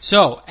does.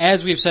 So,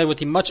 as we've said, with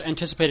the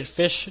much-anticipated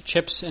fish,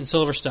 chips, and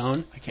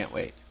Silverstone. I can't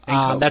wait.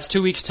 That's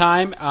 2 weeks'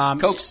 time.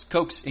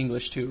 Coke's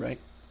English too, right?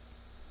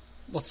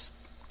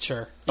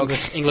 Sure. Okay.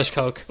 English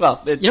Coke.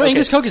 Well,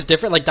 English Coke is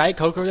different. Like, Diet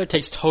Coke over there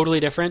tastes totally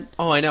different.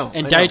 Oh, I know.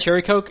 And Diet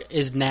Cherry Coke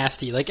is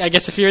nasty. Like, I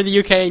guess if you're in the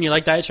UK and you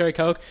like Diet Cherry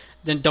Coke,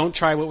 then don't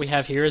try what we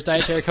have here as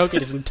Diet Cherry Coke.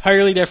 It is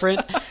entirely different.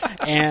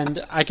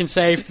 And I can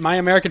say my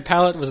American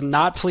palate was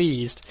not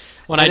pleased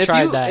when I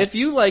tried that. If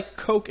you like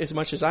Coke as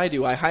much as I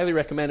do, I highly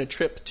recommend a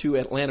trip to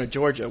Atlanta,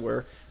 Georgia,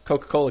 where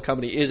Coca-Cola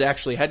Company is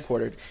actually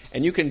headquartered.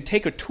 And you can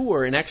take a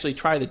tour and actually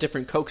try the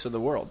different Cokes of the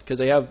world, because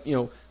they have,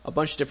 a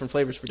bunch of different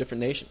flavors for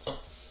different nations.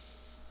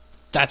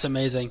 That's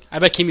amazing. I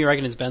bet Kimi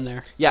Räikkönen's been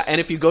there. Yeah,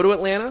 and if you go to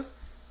Atlanta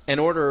and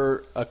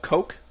order a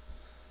Coke,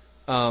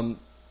 there's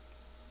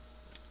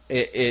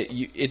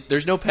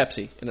no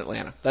Pepsi in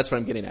Atlanta. That's what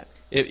I'm getting at.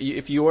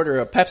 If you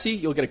order a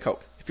Pepsi, you'll get a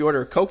Coke. If you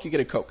order a Coke, you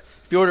get a Coke.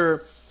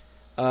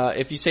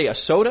 If you say a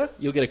soda,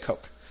 you'll get a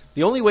Coke.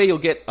 The only way you'll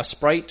get a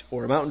Sprite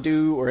or a Mountain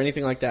Dew or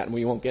anything like that, and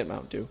we won't get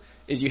Mountain Dew,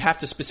 is you have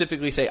to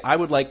specifically say, I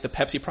would like the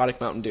Pepsi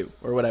product Mountain Dew,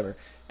 or whatever.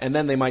 And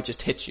then they might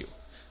just hit you.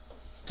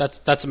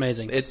 That's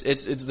amazing.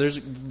 There's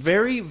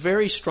very,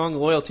 very strong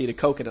loyalty to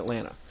Coke in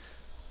Atlanta.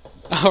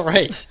 All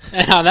right.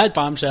 And on that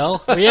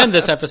bombshell, we end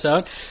this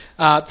episode.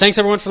 Thanks,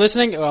 everyone, for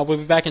listening. We'll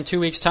be back in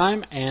 2 weeks'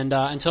 time. And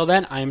until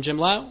then, I am Jim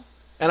Lau.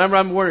 And I'm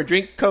Rob Warner.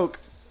 Drink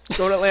Coke.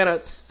 Go to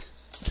Atlanta.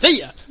 See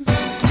ya.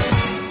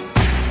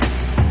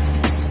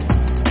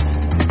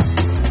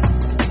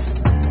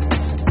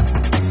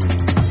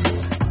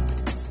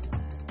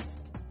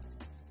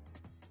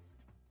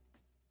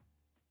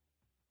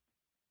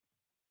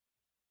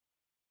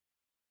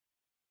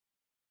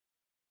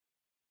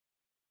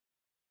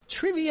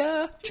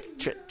 Trivia.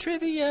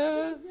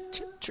 Trivia.